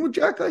you win with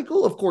Jack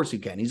Eichel? Of course you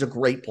can. He's a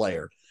great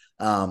player.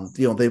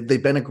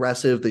 They've been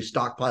aggressive. They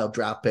stockpiled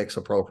draft picks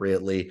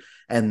appropriately,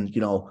 and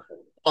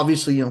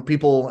obviously,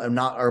 people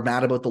are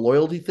mad about the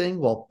loyalty thing.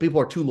 Well, people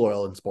are too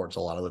loyal in sports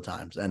a lot of the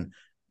times, and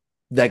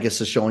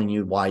Vegas is showing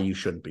you why you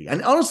shouldn't be.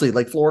 And honestly,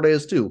 like Florida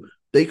is too.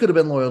 They could have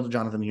been loyal to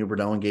Jonathan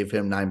Huberdeau and gave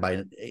him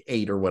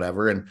 9/8 or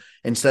whatever, and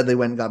instead they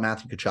went and got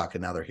Matthew Tkachuk,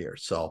 and now they're here.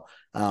 So,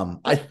 and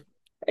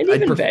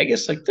even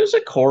Vegas, like there's a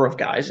core of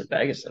guys at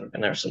Vegas that have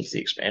been there since the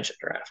expansion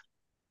draft.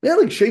 Yeah,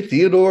 like Shea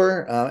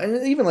Theodore,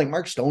 and even like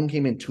Mark Stone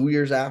came in 2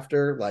 years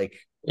after. Like,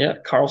 yeah,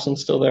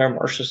 Carlson's still there,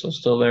 Marchessault's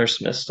still there,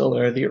 Smith's still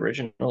there, the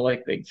original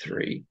like big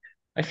three.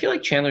 I feel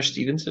like Chandler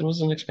Stevenson was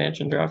an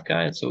expansion draft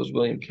guy, and so was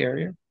William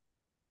Carrier.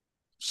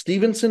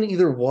 Stevenson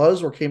either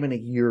was or came in a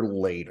year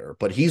later,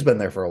 but he's been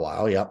there for a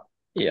while. Yep.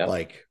 Yeah.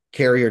 Like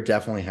Carrier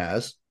definitely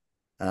has.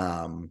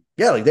 Yeah,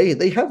 like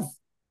they have.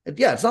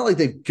 Yeah, it's not like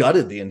they've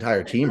gutted the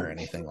entire team or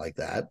anything like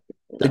that.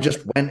 They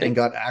just went and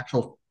got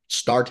actual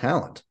star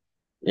talent.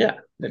 Yeah,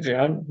 they've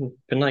been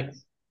like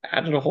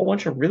added a whole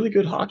bunch of really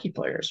good hockey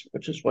players,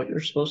 which is what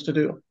you're supposed to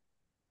do.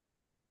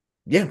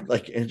 Yeah,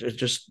 like it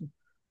just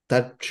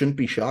that shouldn't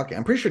be shocking.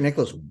 I'm pretty sure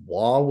Nicholas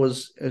Waugh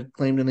was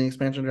claimed in the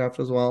expansion draft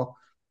as well.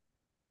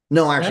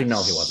 No, actually,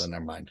 no, he wasn't.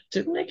 Never mind.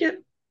 Didn't they get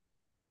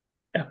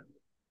a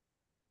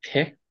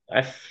pick?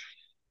 I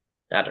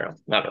don't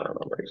know. I don't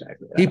remember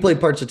exactly. He played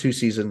parts of 2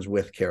 seasons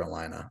with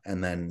Carolina,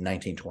 and then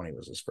 1920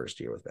 was his first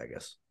year with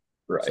Vegas.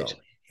 Right. So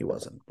he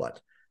wasn't. But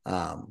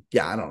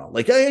yeah, I don't know.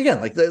 Like again,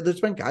 like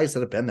there's been guys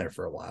that have been there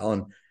for a while,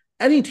 and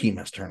any team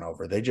has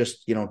turnover. They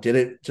just did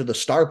it to the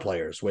star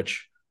players,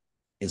 which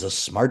is a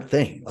smart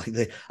thing.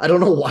 Like I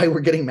don't know why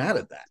we're getting mad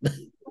at that.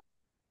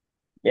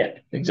 Yeah,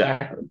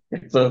 exactly.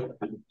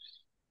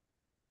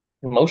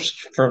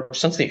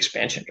 Since the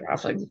expansion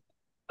draft, like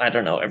I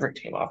don't know every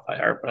team off by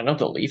heart, but I know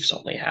the Leafs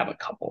only have a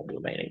couple of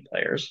remaining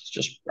players. It's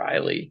just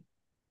Riley.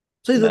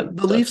 So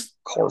the Leafs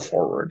core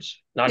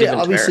forwards. Not even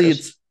obviously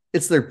Tavares.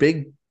 it's their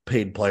big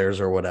paid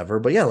players or whatever,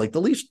 but yeah, like the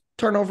Leafs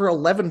turn over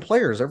 11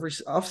 players every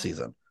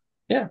offseason.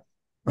 Yeah.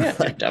 Yeah,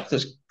 their depth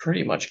is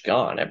pretty much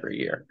gone every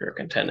year. You're a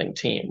contending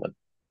team with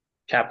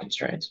cap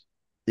constraints.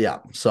 Yeah,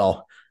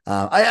 so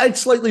I'd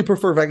slightly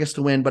prefer Vegas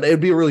to win, but it'd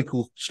be a really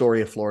cool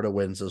story if Florida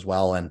wins as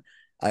well. And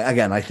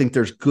I think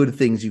there's good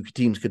things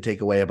teams could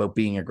take away about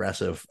being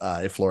aggressive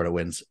if Florida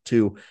wins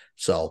too.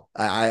 So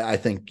I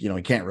think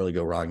you can't really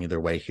go wrong either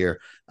way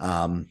here.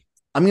 I'm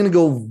going to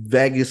go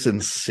Vegas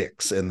in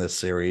 6 in this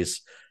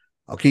series.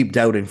 I'll keep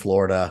doubting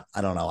Florida.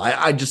 I don't know.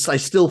 I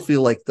still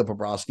feel like the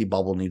Bobrovsky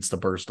bubble needs to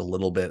burst a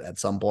little bit at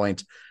some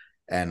point,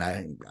 and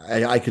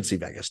I could see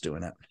Vegas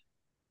doing it.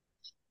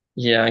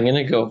 Yeah, I'm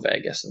gonna go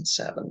Vegas in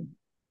 7.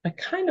 I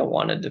kind of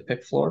wanted to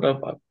pick Florida,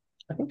 but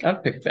I think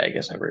I've picked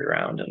Vegas every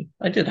round, and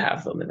I did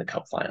have them in the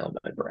Cup final in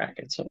my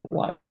bracket. So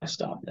why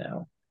stop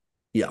now?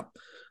 Yeah.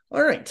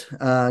 All right.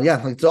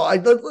 Yeah. So I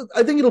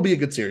think it'll be a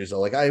good series though.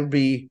 Like I would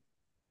be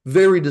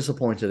very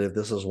disappointed if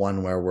this is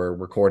one where we're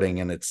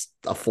recording and it's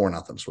a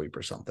 4-0 sweep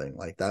or something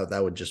like that.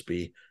 That would just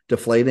be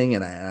deflating,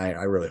 and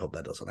I really hope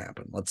that doesn't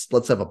happen.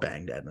 Let's have a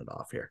bang to end it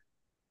off here.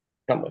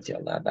 I'm with you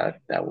on that.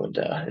 That would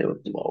it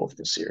would blow if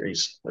the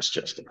series was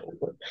just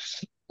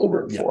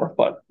over 4,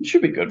 but it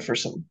should be good for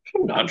some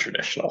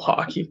non-traditional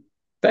hockey.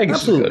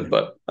 Vegas is good,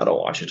 but I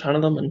don't watch a ton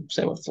of them, and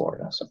same with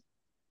Florida. So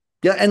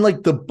yeah, and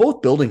like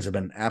both buildings have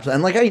been absolutely,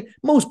 and like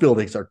most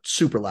buildings are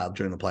super loud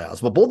during the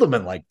playoffs, but both have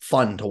been like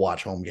fun to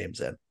watch home games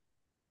in.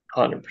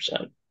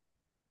 100%.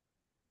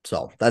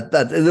 So that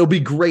it'll be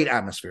great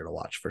atmosphere to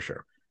watch for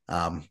sure.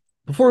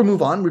 Before we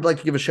move on, we'd like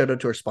to give a shout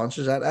out to our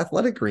sponsors at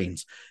Athletic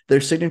Greens.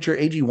 Their signature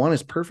AG1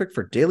 is perfect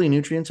for daily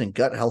nutrients and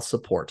gut health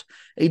support.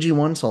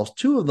 AG1 solves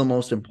two of the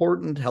most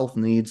important health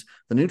needs: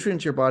 the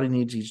nutrients your body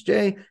needs each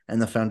day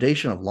and the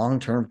foundation of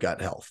long-term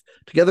gut health.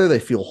 Together, they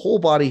fuel whole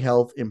body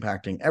health,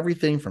 impacting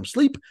everything from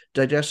sleep,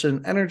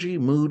 digestion, energy,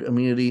 mood,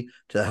 immunity,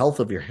 to the health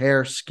of your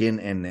hair, skin,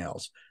 and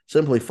nails.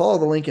 Simply follow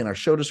the link in our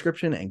show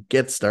description and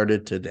get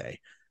started today.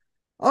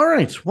 All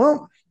right,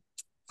 well,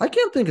 I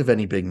can't think of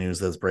any big news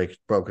that's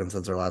broken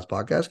since our last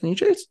podcast. Can you,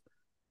 Chase?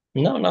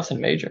 No,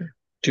 nothing major.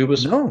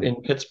 Dubas No.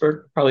 in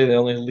Pittsburgh, probably the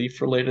only Leaf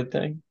related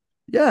thing.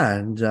 Yeah,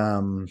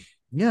 and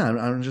yeah,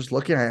 I'm just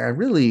looking. I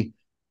really,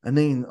 I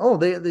mean, oh,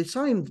 they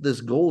signed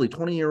this goalie,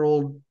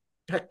 20-year-old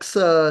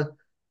Texa.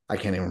 I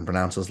can't even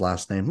pronounce his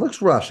last name.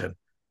 Looks Russian.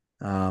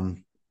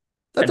 Um,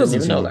 I that didn't doesn't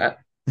even know seem. that,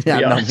 to Yeah,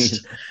 be no, me.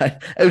 honest.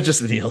 It was just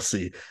an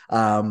ELC.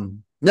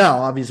 No,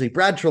 obviously,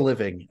 Brad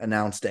Treliving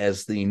announced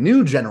as the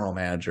new general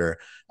manager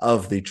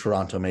of the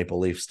Toronto Maple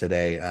Leafs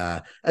today.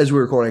 As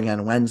we're recording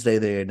on Wednesday,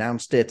 they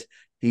announced it.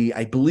 He,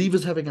 I believe,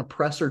 is having a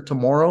presser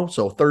tomorrow,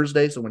 so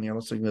Thursday. So when you're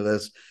listening to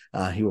this,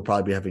 he will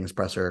probably be having his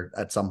presser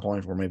at some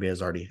point, or maybe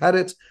has already had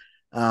it.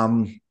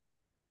 Um,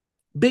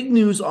 Big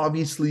news,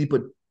 obviously,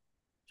 but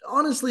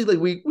honestly, like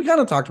we kind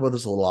of talked about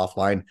this a little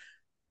offline.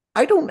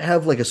 I don't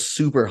have like a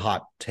super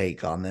hot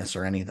take on this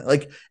or anything.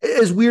 Like,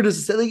 as weird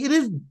as it, like, it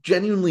is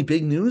genuinely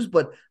big news,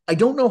 but I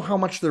don't know how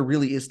much there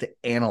really is to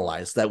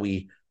analyze that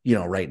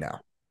right now.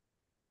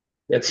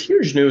 It's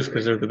huge news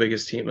because they're the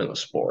biggest team in the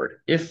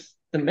sport. If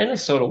the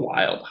Minnesota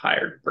Wild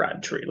hired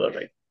Brad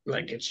Treliving,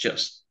 like it's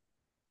just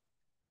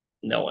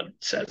no one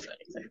says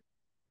anything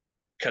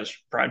because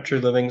Brad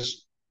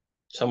Treliving's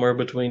somewhere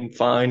between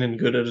fine and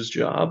good at his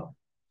job.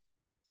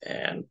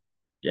 And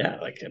yeah,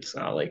 like it's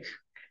not like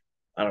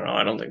I don't know.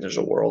 I don't think there's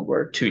a world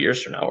where 2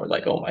 years from now we're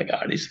like, oh my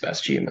God, he's the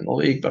best GM in the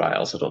league. But I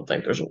also don't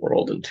think there's a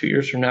world in 2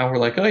 years from now we're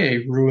like, oh yeah,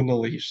 he ruined the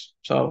Leafs.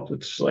 So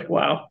it's just like,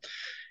 wow,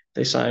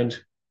 they signed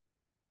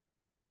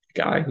a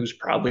guy who's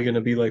probably going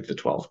to be like the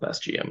 12th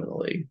best GM in the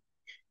league.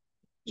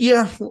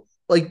 Yeah,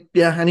 like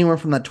yeah, anywhere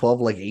from that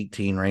 12 like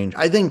 18 range.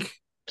 I think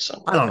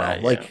Something I like don't know.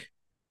 that, yeah. Like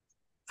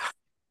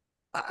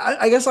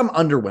I guess I'm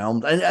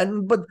underwhelmed.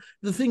 And but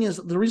the thing is,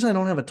 the reason I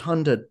don't have a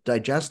ton to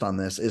digest on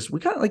this is we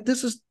kind of like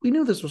we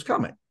knew this was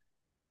coming.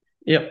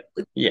 Yep.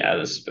 Yeah,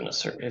 this has been a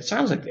certain. It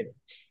sounds like they.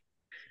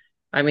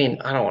 I mean,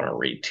 I don't want to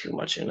read too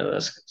much into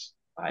this because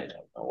I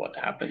don't know what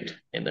happened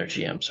in their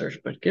GM search,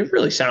 but it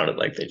really sounded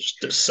like they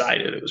just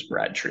decided it was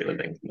Brad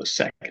Treliving from the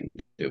second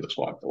Dubas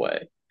walked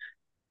away.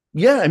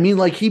 Yeah, I mean,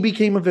 like he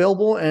became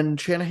available, and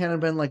Shanahan had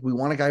been like, "We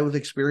want a guy with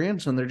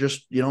experience," and they're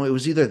just, it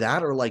was either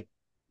that or like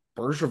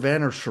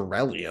Bergevin or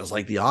Chiarelli as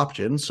like the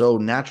option. So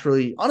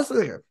naturally,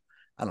 honestly, like,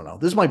 I don't know.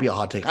 This might be a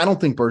hot take. I don't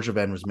think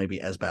Bergevin was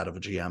maybe as bad of a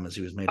GM as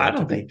he was made I out to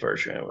don't be. think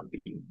Bergeron would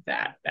be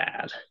that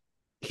bad.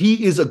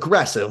 He is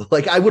aggressive.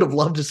 Like I would have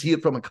loved to see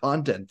it from a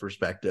content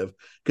perspective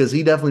because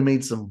he definitely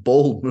made some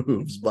bold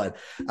moves. But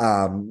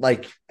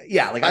like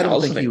yeah, like I I don't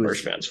also think he think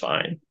was. Bergeron's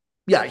fine.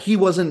 Yeah, he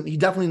wasn't. He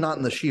definitely not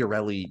in the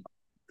Chiarelli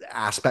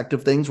aspect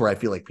of things where I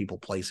feel like people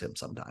place him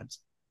sometimes.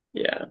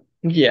 Yeah.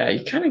 Yeah,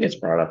 he kind of gets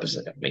brought up as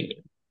like a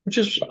medium, which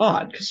is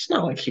odd because it's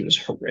not like he was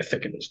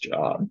horrific at his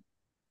job.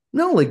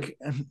 No, like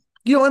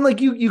and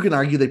like you can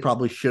argue they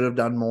probably should have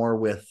done more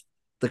with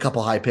the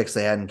couple high picks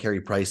they had and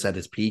Carey Price at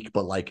his peak,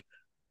 but like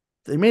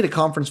they made a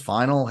conference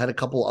final, had a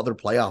couple other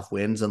playoff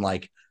wins, and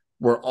like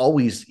were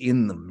always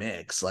in the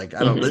mix. Like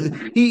I don't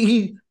Mm-hmm.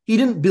 he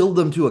didn't build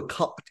them to a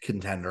cup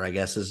contender, I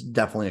guess is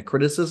definitely a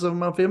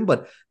criticism of him,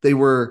 but they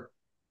were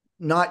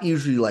not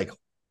usually like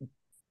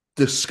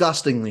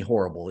disgustingly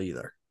horrible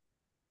either.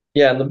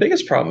 Yeah, and the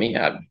biggest problem he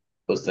had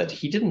was that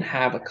he didn't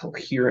have a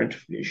coherent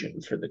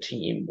vision for the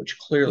team, which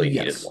clearly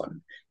needed Yes.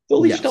 one. The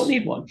Leafs don't Yes.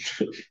 need one.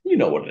 You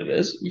know what it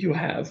is. You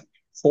have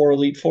four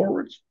elite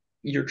forwards.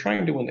 You're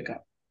trying to win the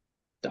cup.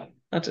 Done.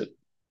 That's it.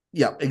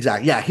 Yeah,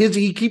 exactly. Yeah,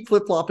 he keep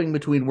flip flopping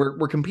between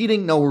we're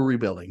competing, no, we're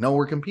rebuilding, no,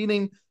 we're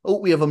competing. Oh,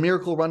 we have a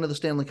miracle run to the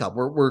Stanley Cup.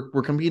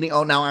 We're competing.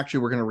 Oh, now actually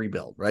we're going to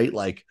rebuild, right?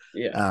 Like,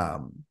 Yeah,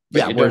 but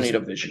yeah. you don't need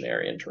Whereas a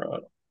visionary in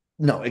Toronto.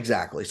 no,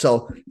 exactly.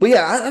 So, but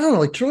yeah, I don't know.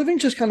 Like Treliving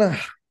just kind of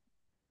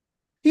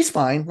he's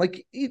fine.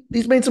 Like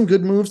he's made some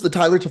good moves. The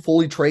Tyler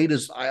Toffoli trade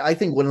is, I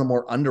think, one of the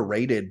more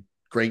underrated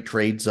great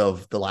trades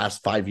of the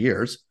last 5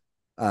 years.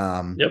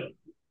 Um, Yep.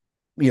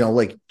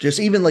 like just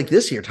even like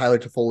this year, Tyler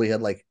Toffoli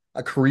had like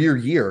a career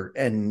year,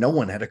 and no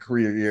one had a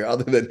career year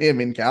other than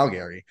him in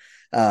Calgary.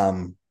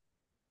 Um,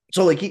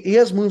 so like he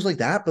has moves like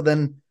that, but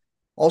then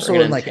also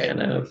Bringing in in like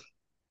Tanev.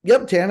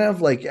 yep, Tanev,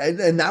 like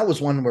and that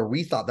was one where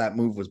we thought that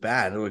move was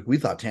bad. Like we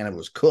thought Tanev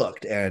was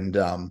cooked, and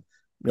Yeah,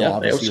 they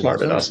obviously it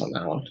outsmarted wasn't. us on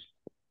that one.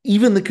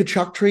 Even the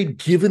Kachuk trade,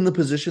 given the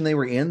position they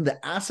were in,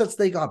 the assets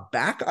they got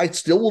back, I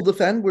still will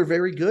defend were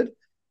very good.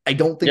 I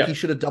don't think he Yeah.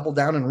 should have doubled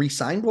down and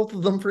re-signed both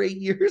of them for 8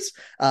 years.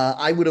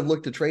 I would have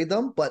looked to trade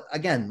them, but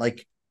again,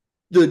 like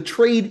the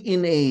trade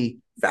in a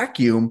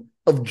vacuum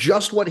of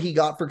just what he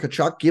got for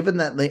Kachuk, given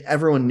that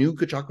everyone knew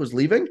Kachuk was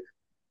leaving,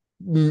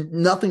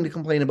 nothing to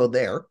complain about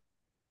there.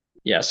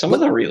 Yeah, some of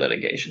But the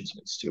relitigations have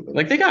been stupid.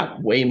 Like they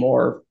got way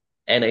more.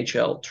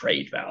 NHL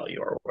trade value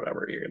or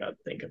whatever you're gonna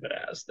think of it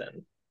as,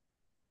 then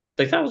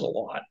like that was a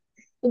lot.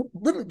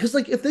 Because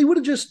like if they would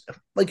have just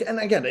like, and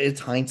again, it's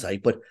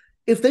hindsight, but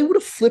if they would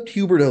have flipped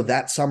Huberto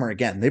that summer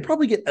again, they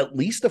probably get at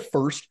least a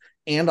first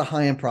and a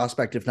high end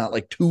prospect, if not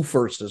like two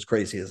firsts, as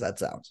crazy as that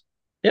sounds.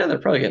 Yeah, they're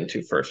probably getting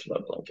two first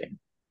without blinking.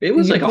 It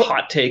was You like a pro-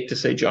 hot take to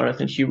say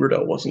Jonathan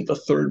Huberdeau wasn't the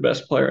third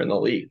best player in the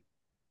league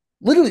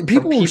Literally, from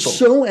people were people.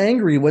 so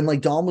angry when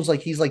like Dom was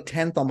like, he's like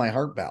 10th on my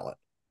heart ballot.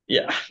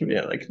 Yeah,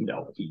 yeah, like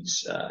no,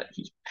 he's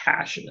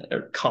passionate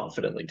or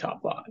confidently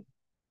top five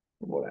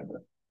or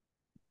whatever.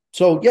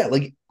 So yeah,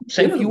 like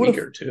Same if with you would have,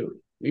 Uyghur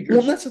too. well,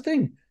 Uyghur's that's the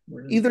thing.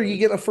 really Either you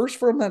good. get a first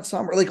for him that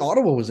summer, like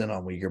Ottawa was in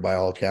on Uyghur by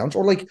all accounts,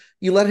 or like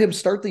you let him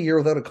start the year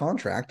without a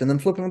contract and then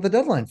flip him at the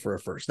deadline for a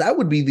first. That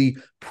would be the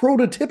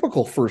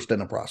prototypical first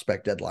in a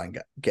prospect deadline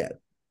get.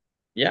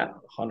 Yeah,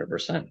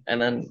 100%.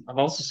 And then I've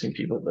also seen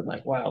people have been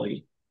like, "Wow,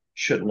 he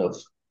shouldn't have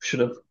should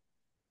have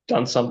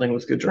done something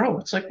with Gaudreau."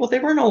 It's like, well, they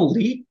were an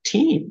elite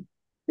team.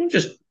 You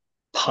just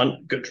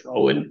punt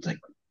Gaudreau, and like,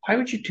 why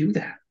would you do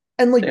that?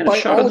 And They like had a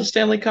shot at the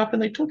Stanley Cup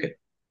and they took it.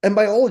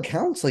 by all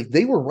accounts, like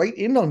they were right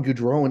in on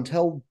Goudreau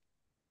until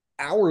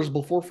hours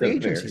before free The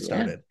agency very end.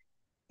 started.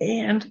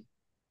 And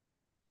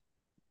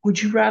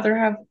would you rather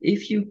have,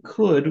 if you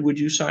could, would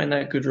you sign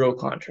that Gaudreau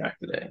contract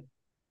today?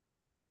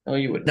 No,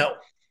 you would not. No, I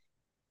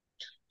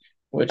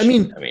Which,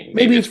 mean, I mean, maybe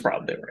maybe it's if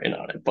probably they were in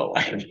on it, but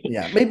like,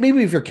 yeah,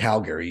 maybe if you're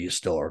Calgary, you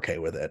still are okay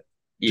with it,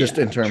 just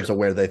yeah, in terms of true.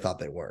 where they thought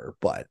they were.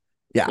 But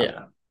yeah,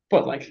 Yeah.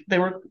 But like they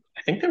were,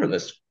 I think they were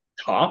this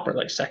top or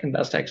like second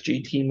best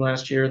XG team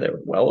last year. They were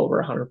well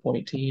over a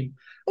 100-point team,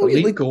 oh yeah,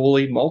 elite like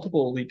goalie,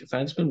 multiple elite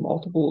defensemen,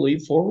 multiple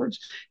elite forwards,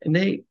 and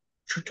they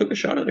took a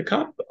shot at a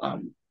cup.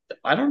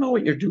 I don't know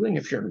what you're doing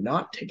if you're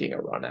not taking a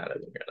run at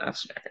it in that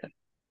scenario.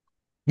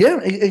 yeah,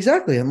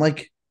 exactly. And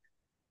like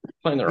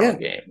Playing the yeah, wrong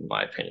game, in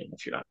my opinion,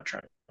 if you're not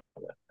trying to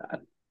with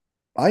that.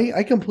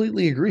 I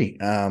completely agree.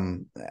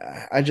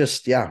 I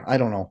just yeah, I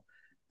don't know.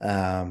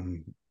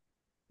 Um,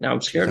 Now I'm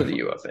geez, scared of the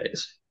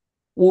UFAs.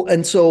 well,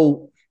 and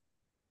so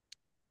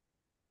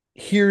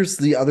here's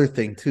the other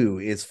thing too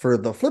is for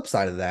the flip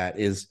side of that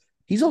is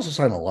he's also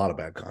signed a lot of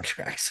bad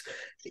contracts.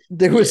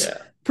 There was Yeah.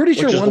 pretty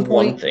sure Which is the one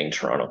one point, thing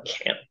Toronto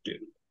can't do.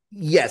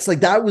 yes,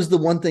 like that was the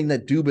one thing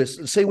that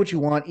Dubas, say what you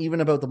want,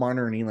 even about the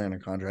Marner and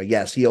Nylander contract.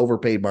 Yes, he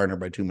overpaid Marner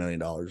by $2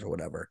 million or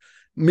whatever.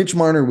 Mitch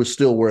Marner was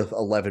still worth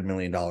 $11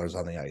 million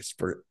on the ice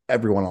for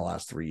every one of the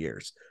last 3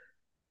 years.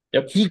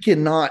 Yep. He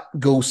cannot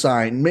go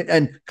sign,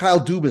 and Kyle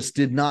Dubas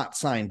did not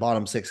sign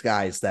bottom six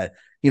guys that,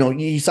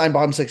 he signed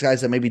bottom six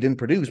guys that maybe didn't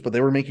produce, but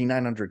they were making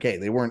 900K.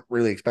 They weren't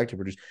really expected to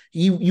produce.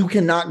 You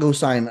cannot go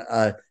sign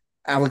a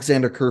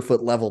Alexander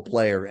Kerfoot level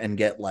player and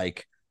get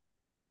like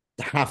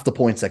half the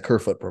points that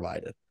Kerfoot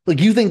provided.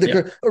 Like you think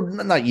Yeah. or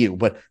not you,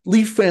 but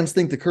Leaf fans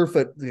think the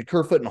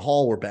Kerfoot and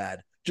Hall were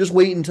bad. Just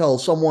wait until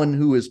someone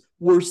who is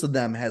worse than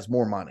them has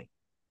more money.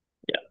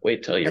 Yeah.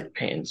 Wait till you're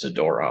paying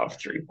Zadorov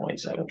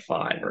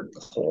 3.75 or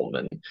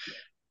Coleman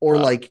Or uh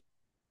like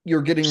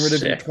you're getting rid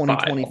of your sick five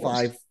almost.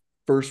 2025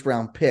 first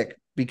round pick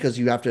because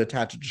you have to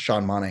attach it to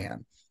Sean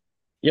Monahan.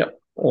 Yep.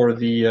 Or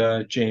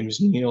the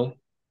James Neal,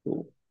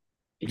 who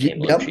became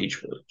Yep. Lucic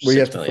for Where you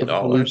have six to million flip it for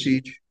dollars.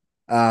 Lucic.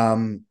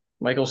 Um,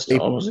 Michael they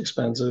Stone was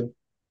expensive.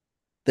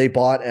 they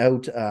bought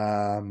out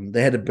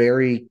they had to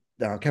bury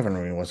Kevin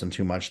Rooney wasn't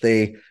too much.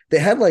 They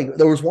had like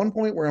there was one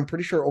point where I'm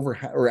pretty sure over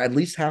or at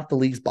least half the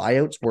league's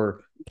buyouts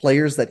were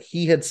players that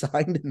he had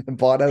signed and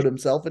bought out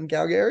himself in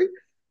Calgary,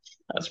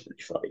 That's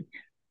pretty funny.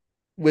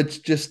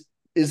 which just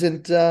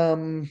isn't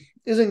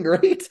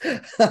great.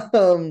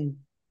 um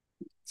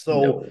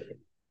so No.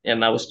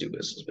 And that was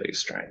Dubas'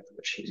 biggest strength,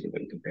 which he's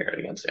been compared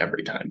against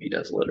every time he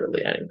does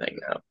literally anything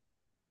now.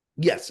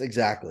 yes,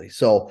 exactly.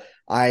 So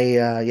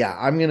yeah,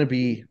 I'm gonna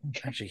be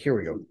actually here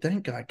we go.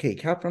 Thank God. Okay,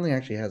 Cap Friendly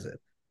actually has it.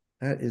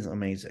 That is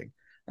amazing.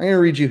 I'm gonna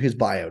read you his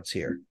buyouts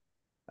here.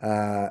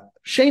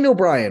 Shane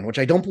O'Brien, which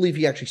I don't believe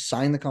he actually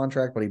signed the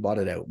contract, but he bought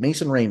it out.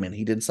 Mason Raymond,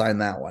 he did sign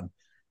that one.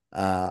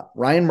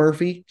 Ryan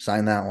Murphy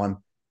signed that one.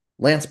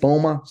 Lance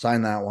Boma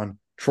signed that one.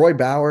 Troy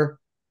Bauer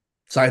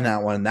signed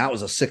that one. That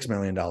was a $6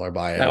 million That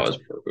buyout. was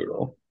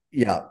brutal.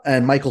 Yeah,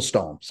 and Michael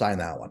Stone signed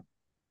that one.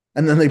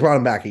 And then they brought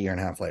him back a year and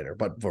a half later,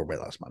 but for way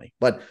less money.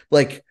 But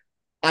like,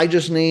 I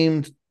just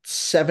named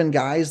 7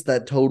 guys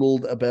that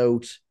totaled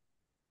about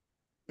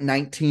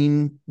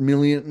 19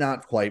 million,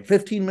 not quite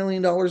 $15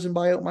 million in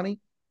buyout money.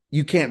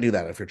 You can't do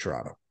that if you're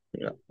Toronto.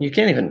 You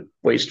can't even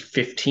waste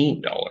 $15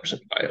 in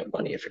buyout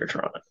money if you're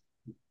Toronto.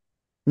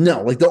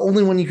 No, like the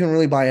only one you can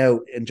really buy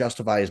out and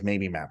justify is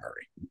maybe Matt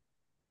Murray.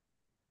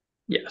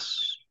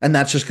 Yes. And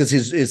that's just because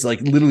his is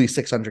like literally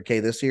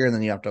 600K this year, and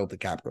then you have to hope the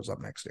cap goes up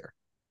next year.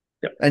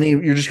 Yep. And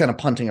you're just kind of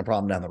punting a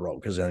problem down the road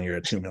because then you're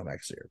at 2 mil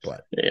next year.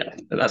 But yeah,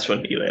 and that's when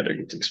Nylander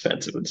gets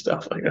expensive and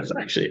stuff. Like that's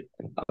actually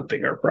a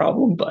bigger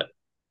problem, but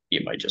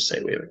you might just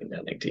say we have a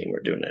contending team. We're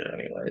doing it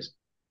anyways.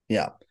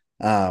 Yeah.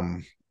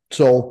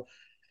 So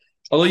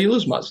although you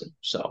lose Muzzin,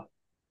 so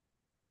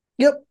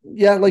yep.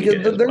 Yeah, like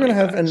they're gonna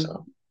have back, and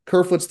so.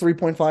 Kerfoot's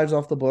 3.5s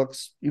off the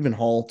books, even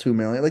Hall 2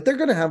 million. Like they're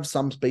gonna have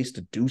some space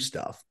to do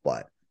stuff,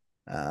 but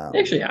They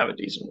actually have a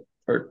decent,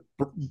 or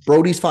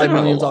Brody's they $5 don't have a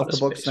million lot off of the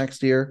books space.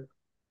 next year.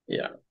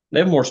 Yeah, they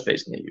have more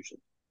space than they usually.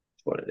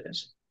 That's what it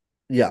is.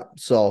 Yeah.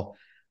 So,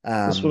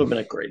 This would have been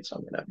a great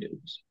summer to have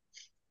news.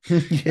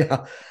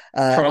 yeah.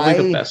 Probably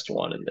the I best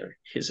one in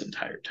his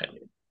entire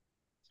tenure.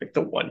 Like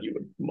the one you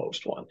would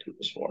most want to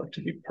this for,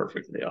 to be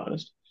perfectly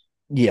honest.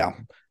 Yeah.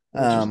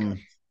 Which is kind Um,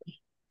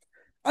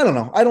 I don't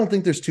know. I don't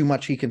think there's too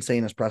much he can say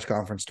in his press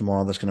conference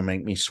tomorrow that's going to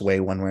make me sway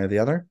one way or the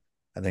other.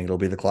 I think it'll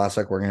be the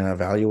classic. We're going to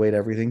evaluate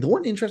everything. The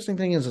one interesting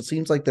thing is it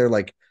seems like they're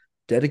like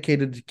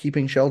dedicated to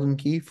keeping Sheldon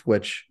Keefe,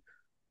 which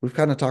we've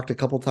kind of talked a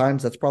couple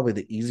times. That's probably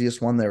the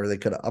easiest one there they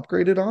could have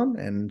upgraded on,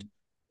 and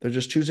they're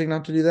just choosing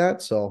not to do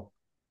that. So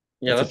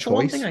yeah, that's a that's the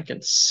one thing choice. I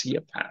can see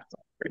a path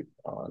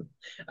on.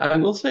 I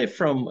will say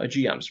from a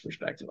GM's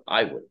perspective,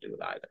 I wouldn't do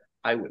it either.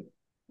 I would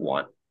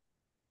want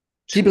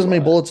Keep as to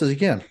many bullets as you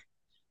can.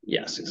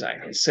 yes,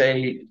 exactly.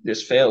 Say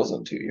this fails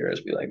in 2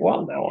 years, be like,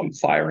 well, now I'm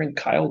firing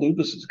Kyle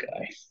Dubas's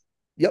guy.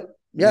 Yep.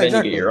 Yeah, Then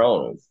you get your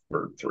exactly. own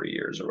for 3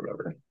 years or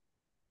whatever.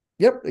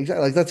 Yep,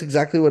 exactly. Like that's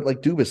exactly what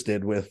like Dubas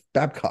did with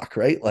Babcock,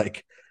 right?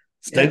 Like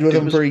Yeah, stayed with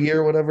him for Dubas, a year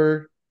or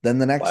whatever. Then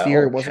the next by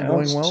year all it wasn't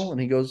going well, accounts, and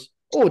he goes,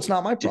 "Oh, it's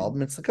not my did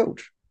problem. It's the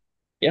coach."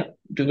 yeah,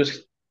 Dubas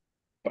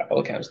by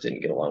all accounts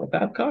didn't get along with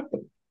Babcock,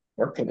 but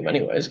worked with him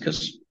anyways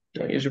because you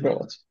don't use your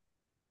bullets.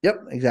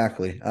 Yep,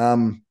 exactly.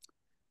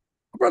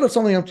 I brought up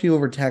something up to you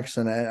over text,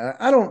 and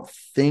I don't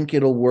think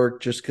it'll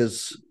work just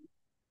because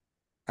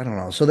I don't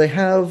know. So they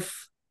have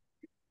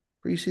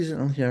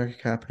preseason LTR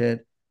cap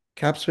hit,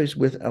 cap space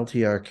with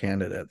LTR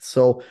candidates.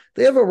 So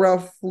they have a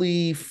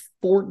roughly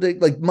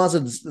like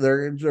Muzzin's.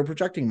 They're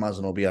projecting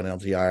Muzzin will be on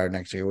LTR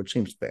next year, which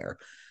seems fair.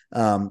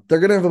 They're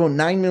going to have about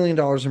 $9 million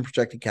in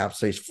projected cap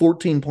space,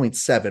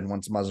 14.7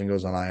 once Muzzin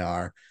goes on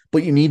IR.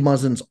 But you need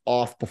Muzzin's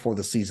off before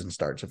the season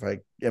starts, if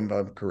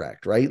I'm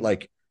correct, right?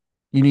 Like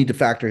you need to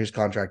factor his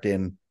contract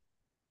in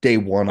day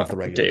one of the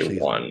regular Day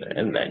season. one,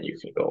 and then you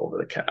can go over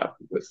the cap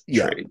with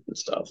Yeah. trade and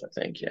stuff. I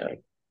think, yeah.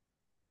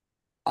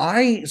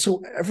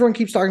 So everyone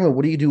keeps talking about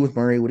what do you do with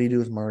Murray? What do you do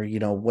with Murray?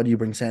 What do you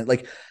bring Sam?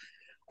 Like,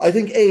 I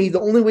think the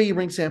only way you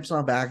bring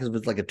Samsonov back is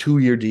with like a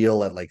 2-year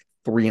deal at like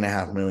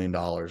 $3.5 million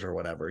or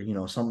whatever.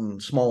 Something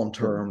small in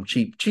term,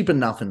 cheap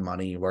enough in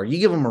money where you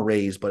give him a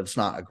raise, but it's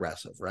not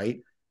aggressive,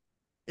 right?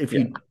 If Yeah,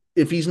 you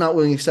if he's not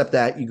willing to accept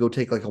that, you go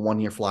take like a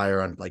 1-year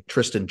flyer on like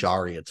Tristan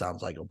Jari. It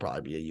sounds like he'll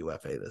probably be a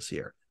UFA this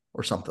year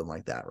or something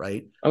like that,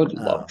 right? I would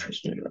love Um,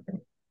 Tristan.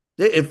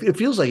 it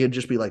feels like it'd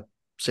just be like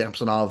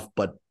Samsonov,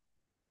 but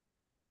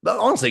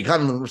honestly,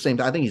 kind of the same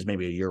time. I think he's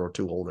maybe a year or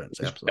two older than He's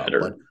Samsonov, but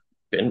better,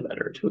 been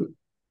better too.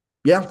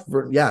 yeah,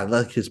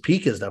 like his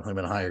peak has definitely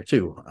been higher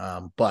too.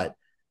 But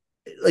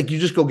like you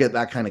just go get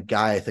that kind of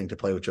guy, I think, to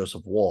play with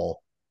Joseph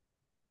Woll.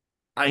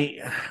 I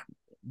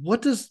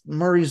what does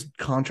Murray's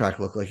contract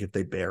look like if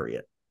they bury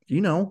it? Do you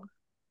know?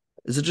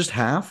 Is it just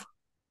half?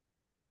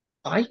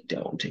 I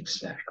don't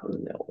exactly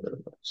know what it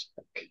looks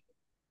like.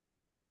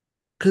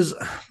 Because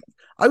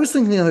I was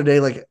thinking the other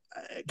day, like,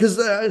 because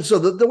so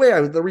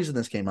the reason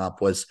this came up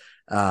was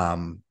I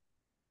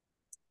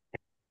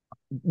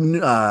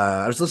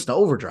was listening to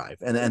Overdrive,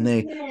 and I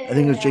think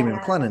it was Jamie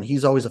McLennan.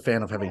 He's always a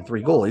fan of having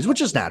three goalies,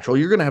 which is natural.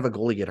 You're going to have a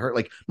goalie get hurt.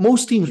 Like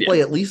most teams Yeah,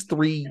 play at least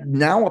three,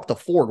 now up to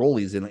four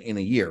goalies in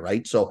a year,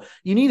 right? So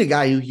you need a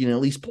guy who can at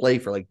least play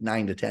for like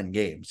 9 to 10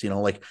 games.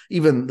 Like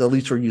even the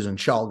Leafs were using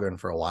Shalgren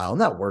for a while, and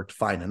that worked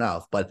fine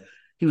enough. But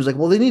he was like,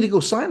 well, they need to go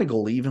sign a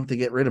goalie even if they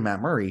get rid of Matt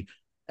Murray,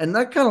 and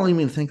that kind of led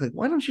me to think like,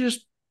 why don't you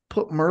just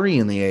put Murray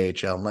in the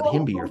AHL and let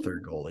him be your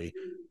third goalie?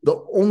 The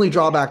only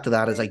drawback to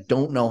that is I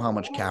don't know how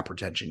much cap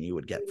retention you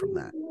would get from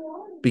that.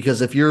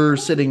 Because if you're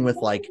sitting with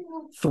like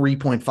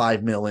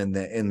 3.5 mil in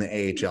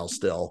the AHL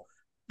still,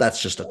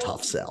 that's just a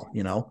tough sell.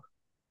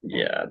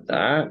 yeah,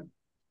 that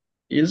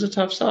is a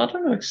tough sell. I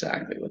don't know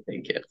exactly what they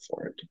get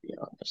for it, to be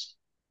honest.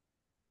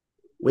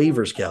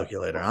 Waivers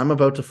calculator. I'm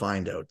about to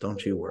find out.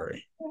 Don't you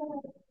worry.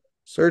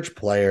 Search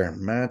player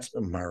Matt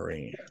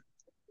Murray.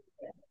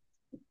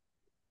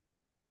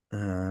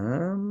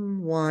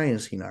 Why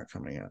is he not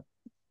coming up?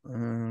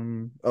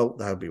 That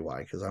would be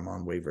why, because I'm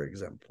on waiver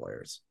exempt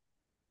players.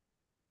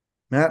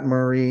 Matt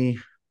Murray.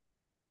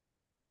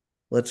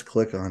 Let's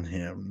click on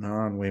him.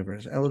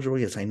 Non-waivers eligible.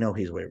 Yes, I know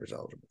he's waivers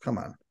eligible. Come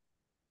on.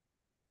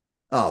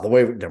 Oh, the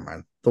waiver. Never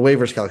mind. The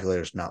waivers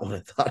calculator is not what I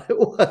thought it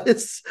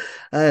was.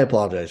 I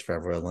apologize for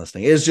everyone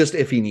listening. It's just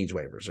if he needs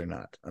waivers or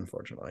not,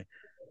 unfortunately.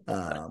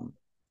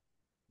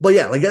 But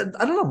yeah, like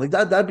I don't know, like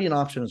that'd be an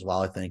option as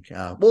well. I think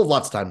we'll have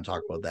lots of time to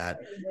talk about that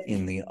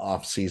in the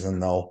off season,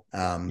 though.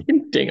 You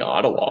can ding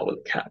Ottawa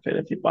with cap it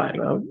if you buy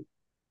him out.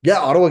 Yeah,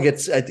 Ottawa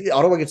gets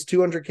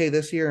 200K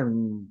this year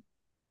and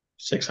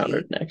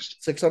 600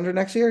 next. 600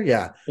 next year.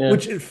 Yeah, Yeah.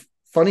 which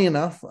funny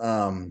enough,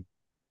 no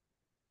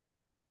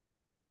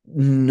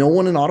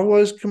one in Ottawa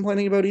is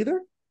complaining about either,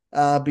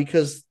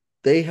 because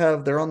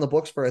they're on the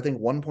books for I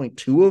think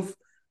 1.2 of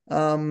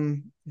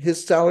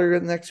his salary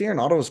next year, and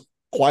Ottawa's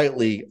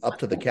quietly up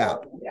to the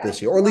cap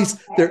this year, or at least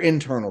their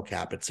internal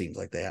cap. It seems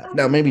like they have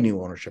now. Maybe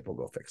new ownership will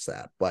go fix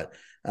that, but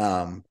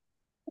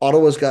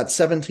Ottawa's got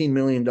 $17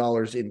 million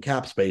in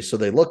cap space, so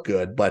they look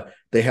good, but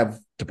they have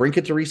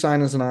DeBrincat to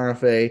re-sign as an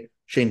RFA,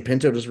 Shane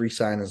Pinto to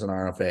re-sign as an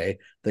RFA.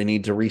 They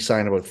need to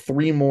re-sign about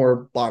 3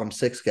 more bottom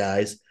 6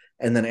 guys,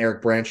 and then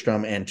Eric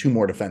Branstrom and 2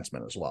 more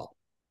defensemen as well.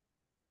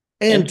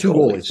 And And 2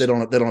 goalies. They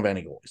goalies. don't have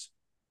any goalies.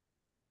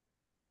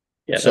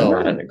 Yeah, they're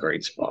not So in a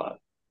great spot.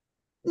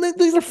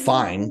 these are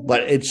fine,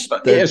 but it's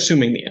But the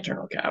assuming the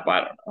internal cap, I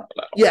don't know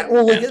how yeah, that'll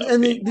well, like, end up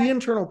and being. the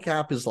internal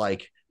cap is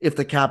like if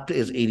the cap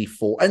is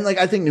 84, and like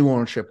I think new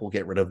ownership will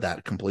get rid of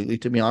that completely,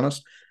 to be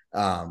honest.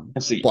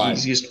 That's the But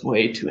easiest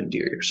way to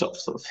endear yourself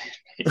to the fan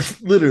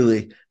base.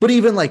 literally, but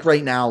even like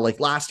right now, like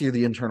last year,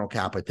 the internal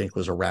cap I think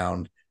was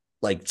around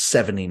like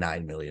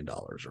 $79 million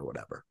or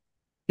whatever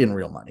in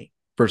real money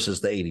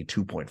versus the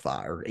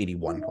 82.5 or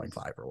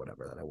 81.5 or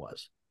whatever that it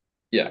was.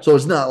 Yeah, So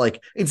it's not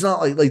like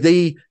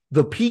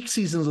the peak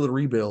seasons of the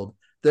rebuild,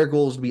 their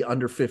goal is to be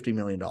under $50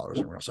 million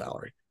in real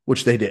salary,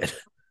 which they did.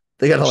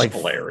 They got to it's like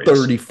hilarious.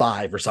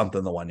 35 or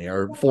something the one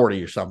year, or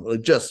 40 or something.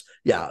 Like just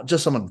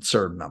some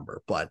absurd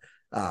number. But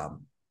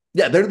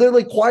yeah, they're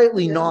like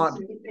quietly not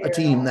a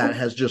team that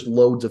has just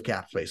loads of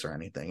cap space or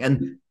anything.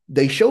 And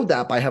they showed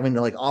that by having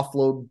to like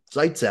offload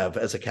Zaitsev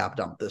as a cap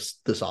dump this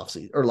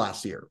offseason or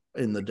last year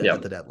at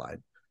Yep. the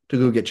deadline to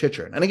go get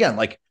Chychrun. And again,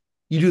 like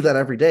you do that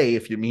every day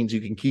if it means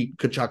you can keep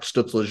Kachuk,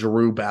 Stutzla,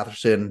 Giroux,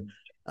 Batherson,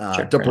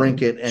 Chikrin,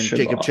 DeBrincat, and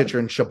Jacob Shabbat.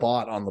 Chychrun,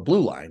 Shabbat on the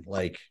blue line.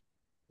 Like,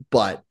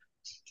 but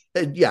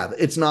yeah,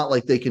 it's not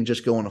like they can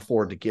just go and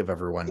afford to give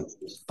everyone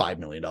 $5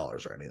 million or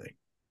anything.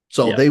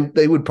 So Yeah,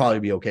 they would probably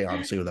be okay,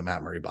 honestly, with a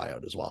Matt Murray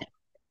buyout as well.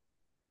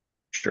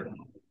 sure.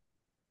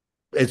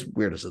 As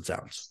weird as it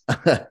sounds.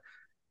 Yeah,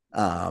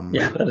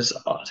 that is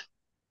odd.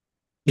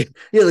 Yeah,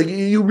 like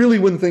you really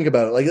wouldn't think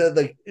about it.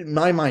 Like in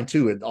my mind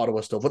too, at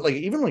Ottawa still, but like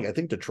even like I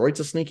think Detroit's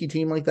a sneaky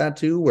team like that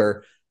too,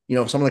 where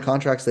some of the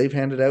contracts they've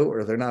handed out,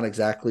 or they're not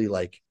exactly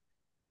like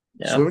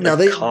Yeah, swimming. the Now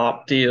they,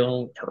 cop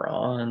deal,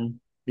 Perron.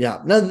 yeah,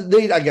 no,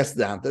 they, I guess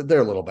they're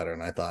a little better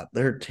than I thought.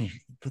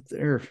 But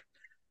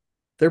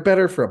they're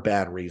better for a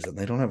bad reason.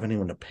 They don't have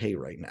anyone to pay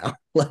right now.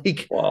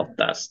 Like Well,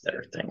 that's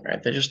their thing,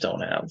 right? They just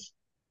don't have.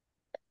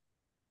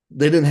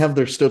 they didn't have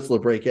their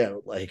Stutzla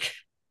breakout. Like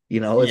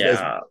as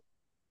Yeah.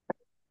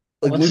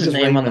 like What's his Lucas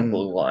name on the Raymond.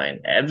 blue line?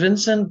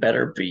 Edvinson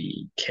better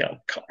be Kale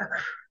Carr.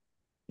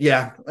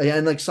 Yeah,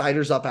 and like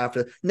Sider's up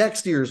after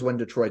next year's when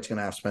Detroit's going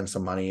to have to spend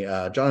some money.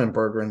 Jonathan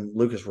Berggren,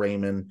 Lucas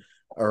Raymond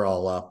are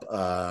all up.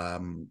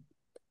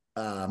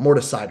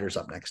 Mortis Sider's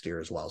up next year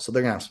as well, so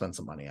they're going to have to spend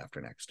some money after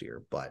next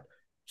year. But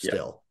Yeah,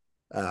 still,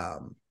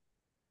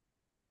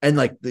 and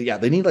like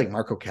they need like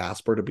Marco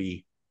Casper to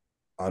be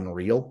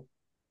unreal.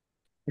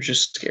 which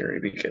is scary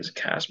because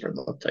Casper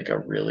looked like a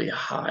really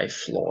high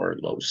floor,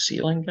 low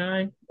ceiling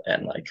guy,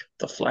 and like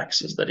the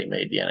flexes that he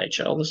made the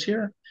NHL this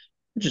year,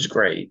 which is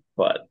great.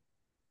 But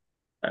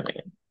I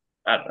mean,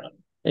 I don't know.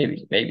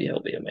 Maybe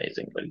he'll be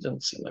amazing, but he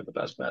doesn't seem like the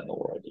best bet in the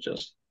world to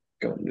just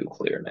go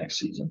nuclear next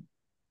season.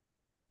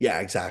 Yeah,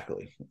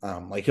 exactly.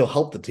 Like he'll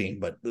help the team,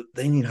 but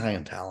they need high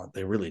end talent.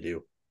 They really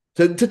do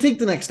to take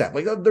the next step.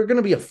 Like they're going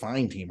to be a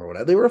fine team or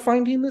whatever. They were a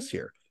fine team this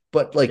year,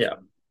 but like Yeah,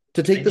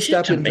 to take they the needed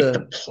step to make the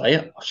into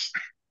playoffs.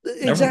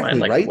 Never mind, exactly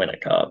like right. win a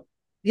cup.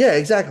 Yeah,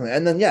 exactly.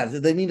 And then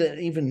they need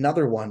even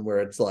another one where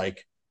it's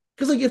like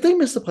because like if they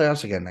miss the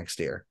playoffs again next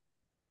year,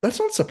 that's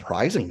not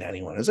surprising to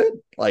anyone, is it?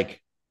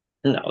 Like,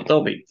 No,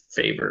 they'll be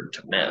favored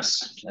to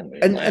miss and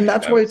be and winning,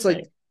 that's I why would it's like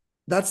think.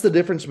 that's the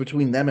difference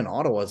between them and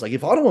Ottawa. Is like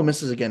if Ottawa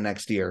misses again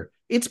next year,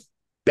 it's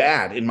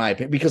bad in my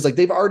opinion because like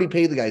they've already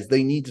paid the guys.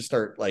 They need to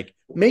start like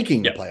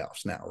making the Yeah,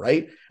 playoffs now,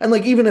 right? And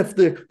like even if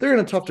they're in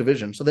a tough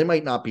division, so they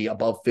might not be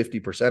above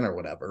 50% or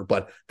whatever,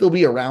 but they'll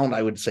be around,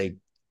 I would say,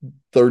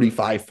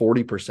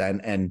 35-40%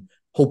 and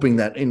hoping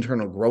that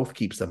internal growth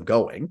keeps them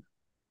going.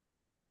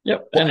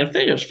 yep. And But if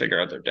they just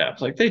figure out their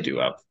depth, like they do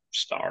have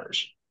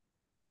stars.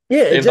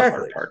 yeah, They have the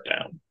hard exactly. part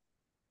down.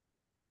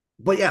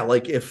 But yeah,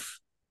 like if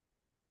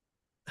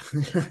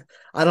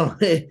I don't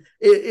know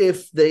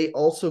if they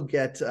also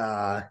get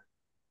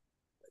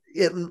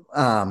it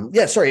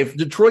yeah, sorry, if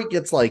Detroit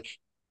gets like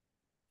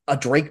a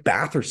Drake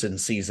Batherson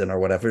season or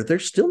whatever, they're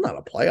still not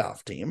a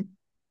playoff team.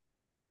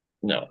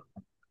 No,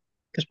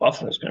 because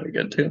Buffalo's going to be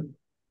good too.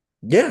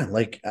 Yeah,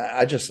 like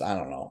I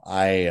don't know.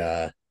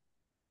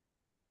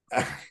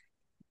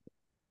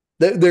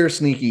 They're a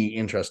sneaky,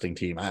 interesting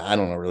team. I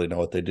don't really know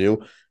what they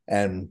do,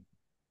 and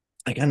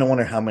I kind of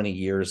wonder how many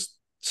years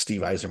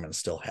Steve Eiserman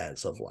still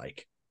has of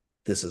like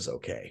this is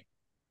okay.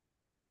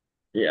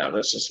 Yeah,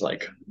 this is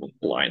like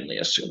blindly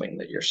assuming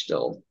that you're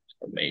still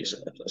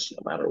amazing at this,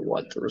 no matter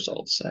what the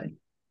results say.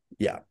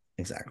 Yeah,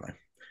 exactly.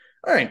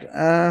 All right.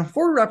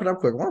 Before we wrap it up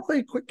quick, I want to play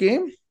a quick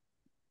game.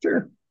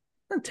 Sure.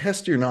 I'm gonna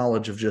test your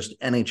knowledge of just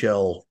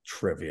NHL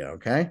trivia.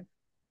 Okay,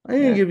 I'm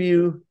gonna Yeah. give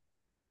you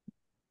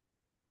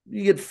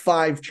get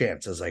 5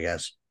 chances, I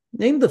guess.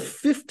 Name the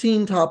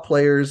 15 top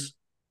players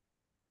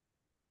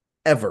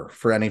ever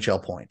for NHL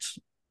points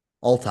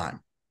all time.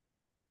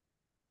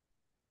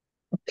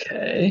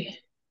 Okay.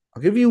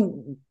 I'll give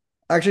you.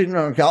 Actually,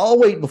 no. Okay, I'll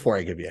wait before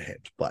I give you a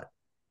hint. But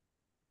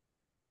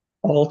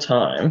All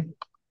time.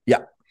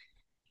 yeah,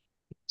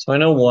 So I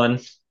know one.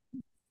 I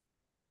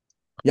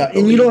Yeah,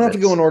 and you don't believe have to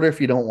go it's. in order if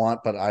you don't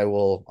want, but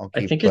I'll I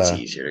keep think it's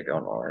easier to go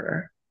in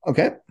order.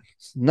 okay.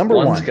 Number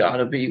One's one. got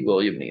to be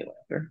William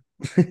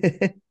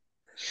Nylander.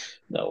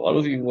 No, what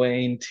will be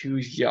Wayne?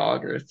 Two's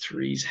Yager.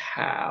 Three's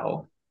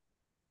Howe.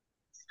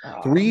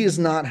 Three is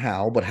Um, not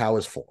How, but How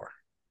is four.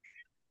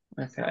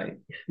 okay.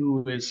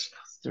 Who is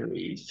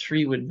three?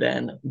 Three would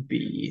then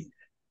be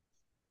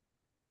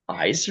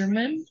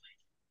Iserman,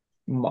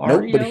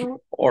 Nope, but Mario,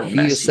 or he is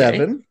Messier.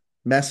 seven.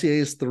 Messier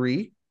is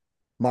three.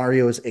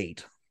 Mario is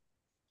eight.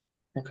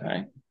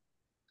 Okay.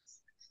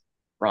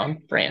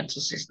 Ron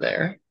Francis is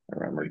there. I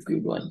remember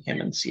Googling him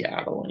in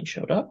Seattle when he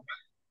showed up.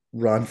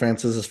 Ron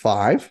Francis is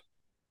five.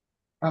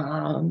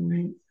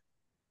 Um,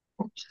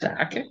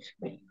 Sakic.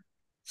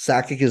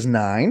 Sakic is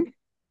nine.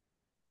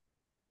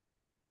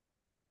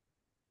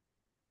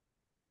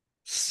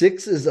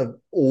 Six is an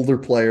older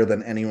player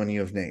than anyone you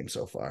have named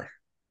so far.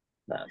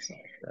 That's not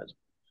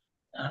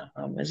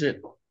good. Is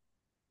it?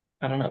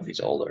 I don't know if he's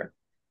older.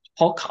 Is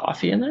Paul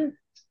Coffey in there?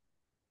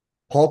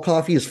 Paul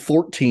Coffey is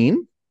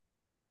 14.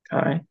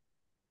 Okay.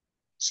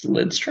 Is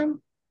Lidstrom?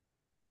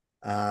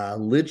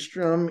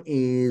 Lidstrom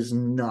is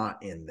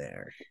not in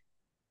there.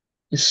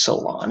 Is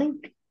Solani?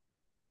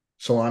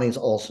 Solani is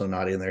also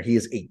not in there. He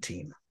is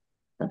 18.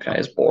 Okay.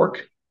 Is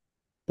Bork?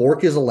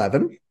 Bork is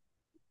 11.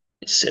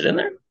 Is Sid in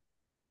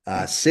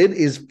there? Sid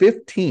is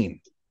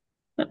 15.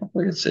 Oh,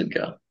 where did Sid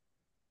go?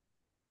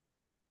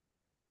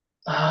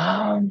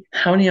 How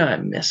many am I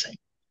missing?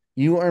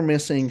 You are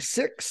missing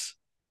 6,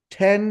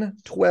 10,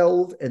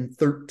 12, and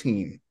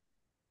 13.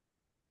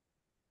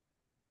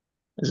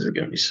 This is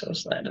going to be so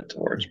slanted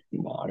towards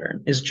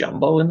modern. Is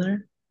Jumbo in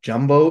there?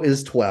 Jumbo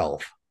is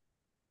 12.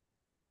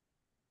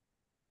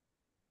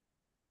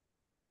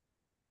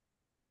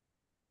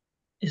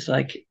 Is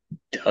like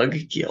Doug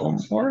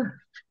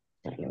Gilmore?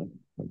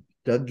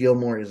 Doug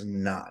Gilmore is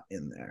not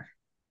in there.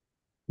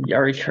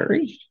 Yari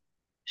Curry?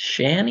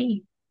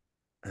 Shanny?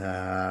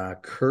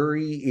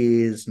 Curry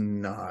is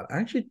not. I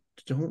actually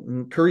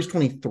don't. Curry's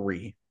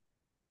 23.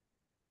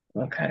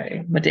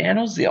 Okay.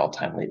 Medano's the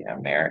all-time leading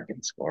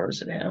American scorer.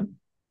 Is it him?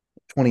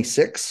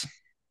 26.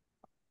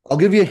 I'll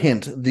give you a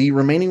hint. The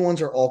remaining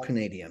ones are all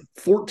Canadian.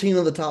 14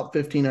 of the top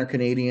 15 are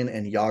Canadian,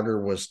 and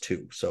Yager was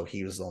 2. So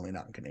he was the only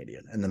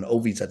non-Canadian. And then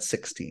Ovi's at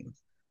 16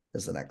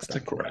 is the next. That's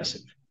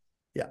aggressive.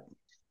 Yeah.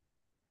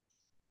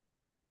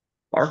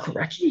 Mark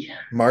Recchi?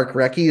 Mark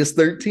Recchi is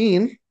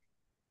 13.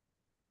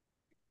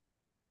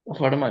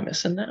 What am I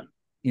missing now?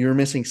 You're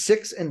missing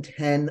 6 and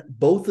 10.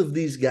 Both of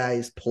these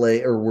guys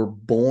play or were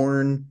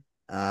born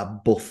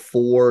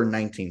before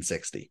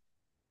 1960.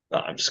 Oh,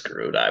 I'm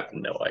screwed. I have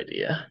no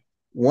idea.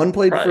 One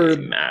played Probably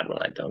for. mad when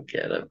I don't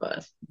get it,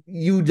 but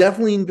You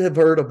definitely have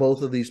heard of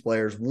both of these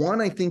players.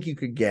 One I think you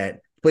could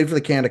get. Played for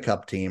the Canada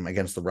Cup team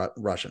against the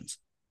Russians.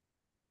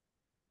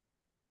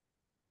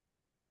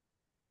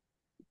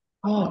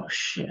 oh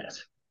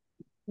shit.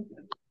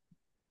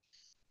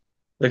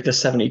 Like the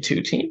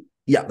 72 team?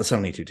 Yeah, the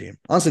 72 team.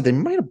 Honestly, they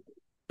might have.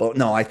 But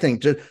no, I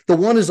think just, the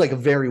one is like a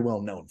very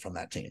well known from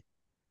that team.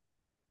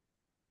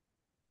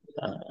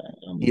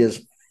 He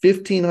has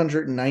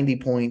 1,590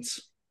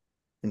 points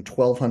in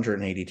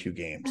 1,282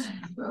 games.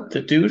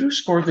 The dude who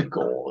scored the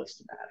goal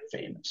is that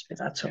famous. But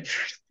that's what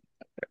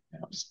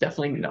it's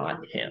definitely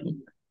not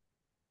him.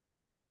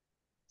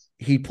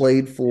 He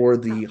played for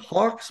the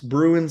Hawks,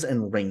 Bruins,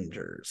 and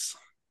Rangers.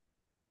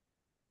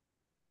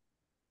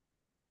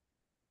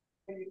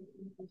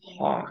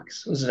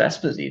 Hawks. Was it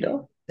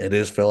Esposito? It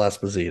is Phil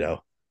Esposito.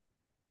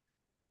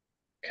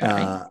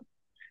 Okay.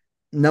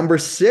 Number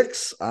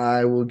 6,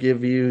 I will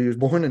give you. He was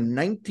born in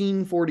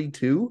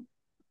 1942.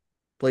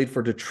 Played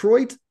for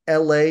Detroit,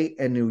 LA,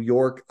 and New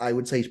York. I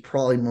would say he's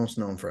probably most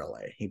known for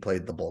LA. He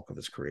played the bulk of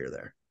his career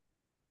there.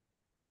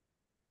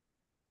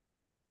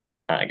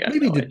 I got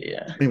no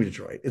idea. Maybe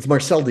Detroit. It's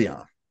Marcel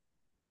Dion.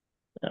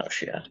 Oh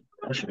shit.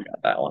 I should have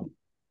got that one.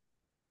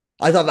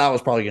 I thought that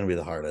was probably going to be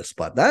the hardest,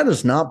 but that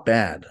is not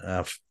bad.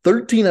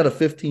 13 out of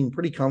 15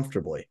 pretty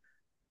comfortably.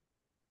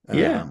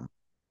 Yeah.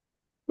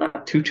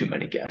 Not too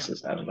many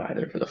guesses out of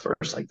either for the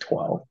first like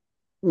 12.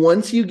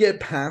 Once you get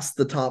past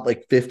the top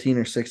like 15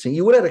 or 16,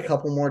 you would have had a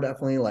couple more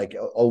definitely. Like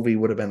Ovi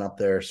would have been up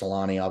there.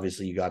 Solani,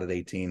 obviously, you got at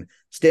 18.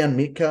 Stan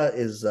Mitka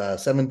is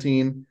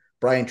 17.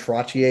 Brian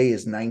Trottier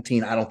is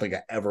 19. I don't think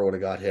I ever would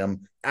have got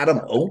him. Adam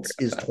Oates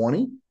is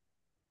 20.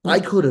 I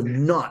could have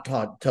not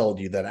told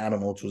you that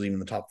Adam Oates was even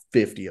the top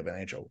 50 of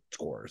NHL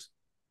scorers.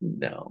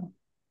 No.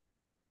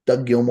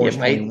 Doug Gilmore's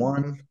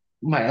 21.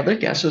 My other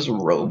guess is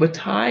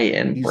Robitaille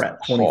and He's Brett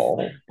 20,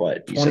 Hall,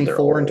 but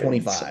 24 and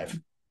 25.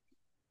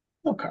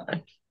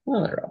 Okay.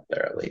 Well, they're up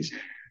there at least.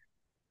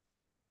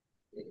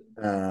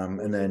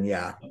 And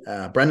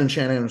then, Brendan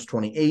Shanahan was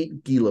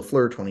 28, Guy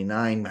Lafleur,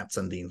 29, Matt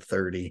Sundin,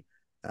 30.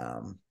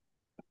 And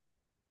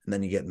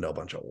then you get into a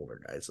bunch of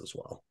older guys as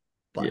well.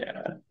 But,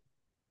 yeah.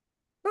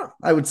 Well,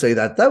 I would say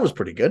that was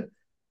pretty good.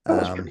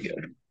 That was pretty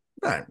good.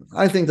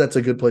 I think that's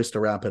a good place to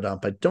wrap it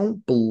up. I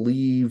don't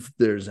believe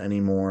there's any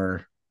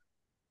more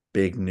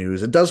big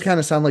news. It does kind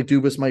of sound like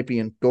Dubas might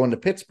be going to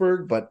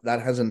Pittsburgh, but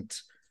that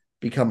hasn't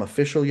become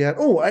official yet.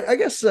 Oh, I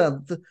guess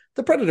the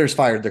Predators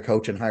fired their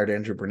coach and hired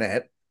Andrew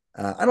Brunette.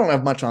 I don't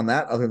have much on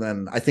that other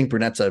than I think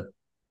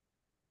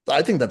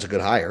I think that's a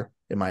good hire,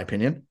 in my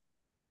opinion.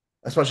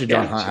 Especially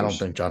John Yeah, Hines. I don't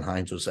think John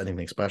Hines was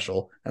anything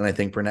special. And I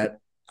think Burnett,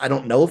 I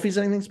don't know if he's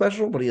anything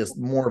special, but he has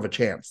more of a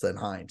chance than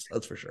Hines.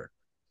 That's for sure.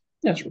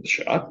 that's worth a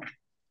shot.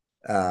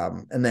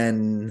 And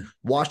then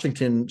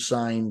Washington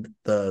signed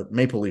the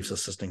Maple Leafs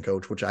assistant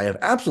coach, which I have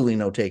absolutely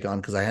no take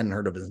on because I hadn't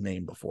heard of his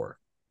name before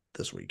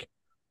this week.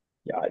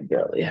 Yeah, I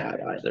barely had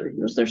either.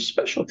 He was their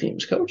special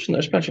teams coach, and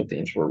their special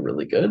teams were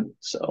really good.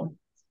 So,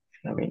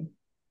 I mean,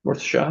 worth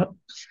a shot.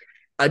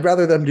 I'd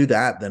rather them do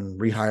that than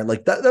rehire.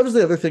 Like that was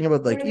the other thing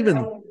about like even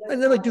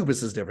and then like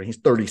Dubas is different. He's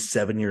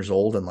 37 years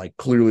old and like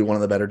clearly one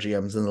of the better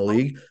GMs in the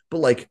league. But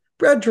like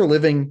Brad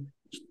Treliving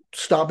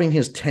stopping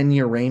his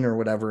 10-year reign or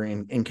whatever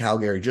in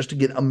Calgary just to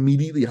get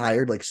immediately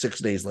hired like 6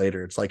 days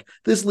later. It's like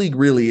this league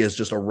really is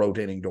just a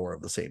rotating door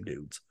of the same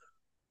dudes.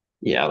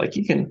 Yeah, like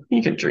you can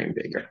dream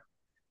bigger.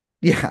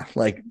 Yeah,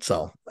 like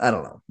so I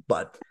don't know.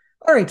 But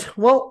all right.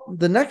 Well,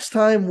 the next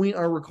time we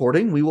are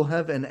recording, we will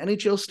have an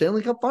NHL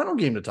Stanley Cup final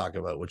game to talk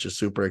about, which is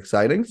super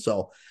exciting.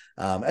 So,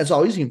 as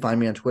always, you can find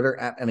me on Twitter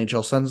at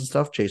NHL Suns and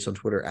stuff, Chase on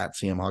Twitter at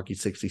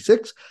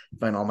CMHockey66.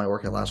 Find all my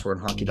work at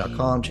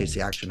lastwordhockey.com,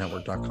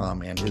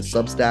 chasetheactionnetwork.com, and his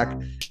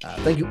Substack.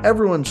 Thank you,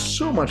 everyone,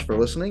 so much for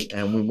listening,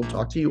 and we will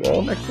talk to you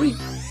all next week.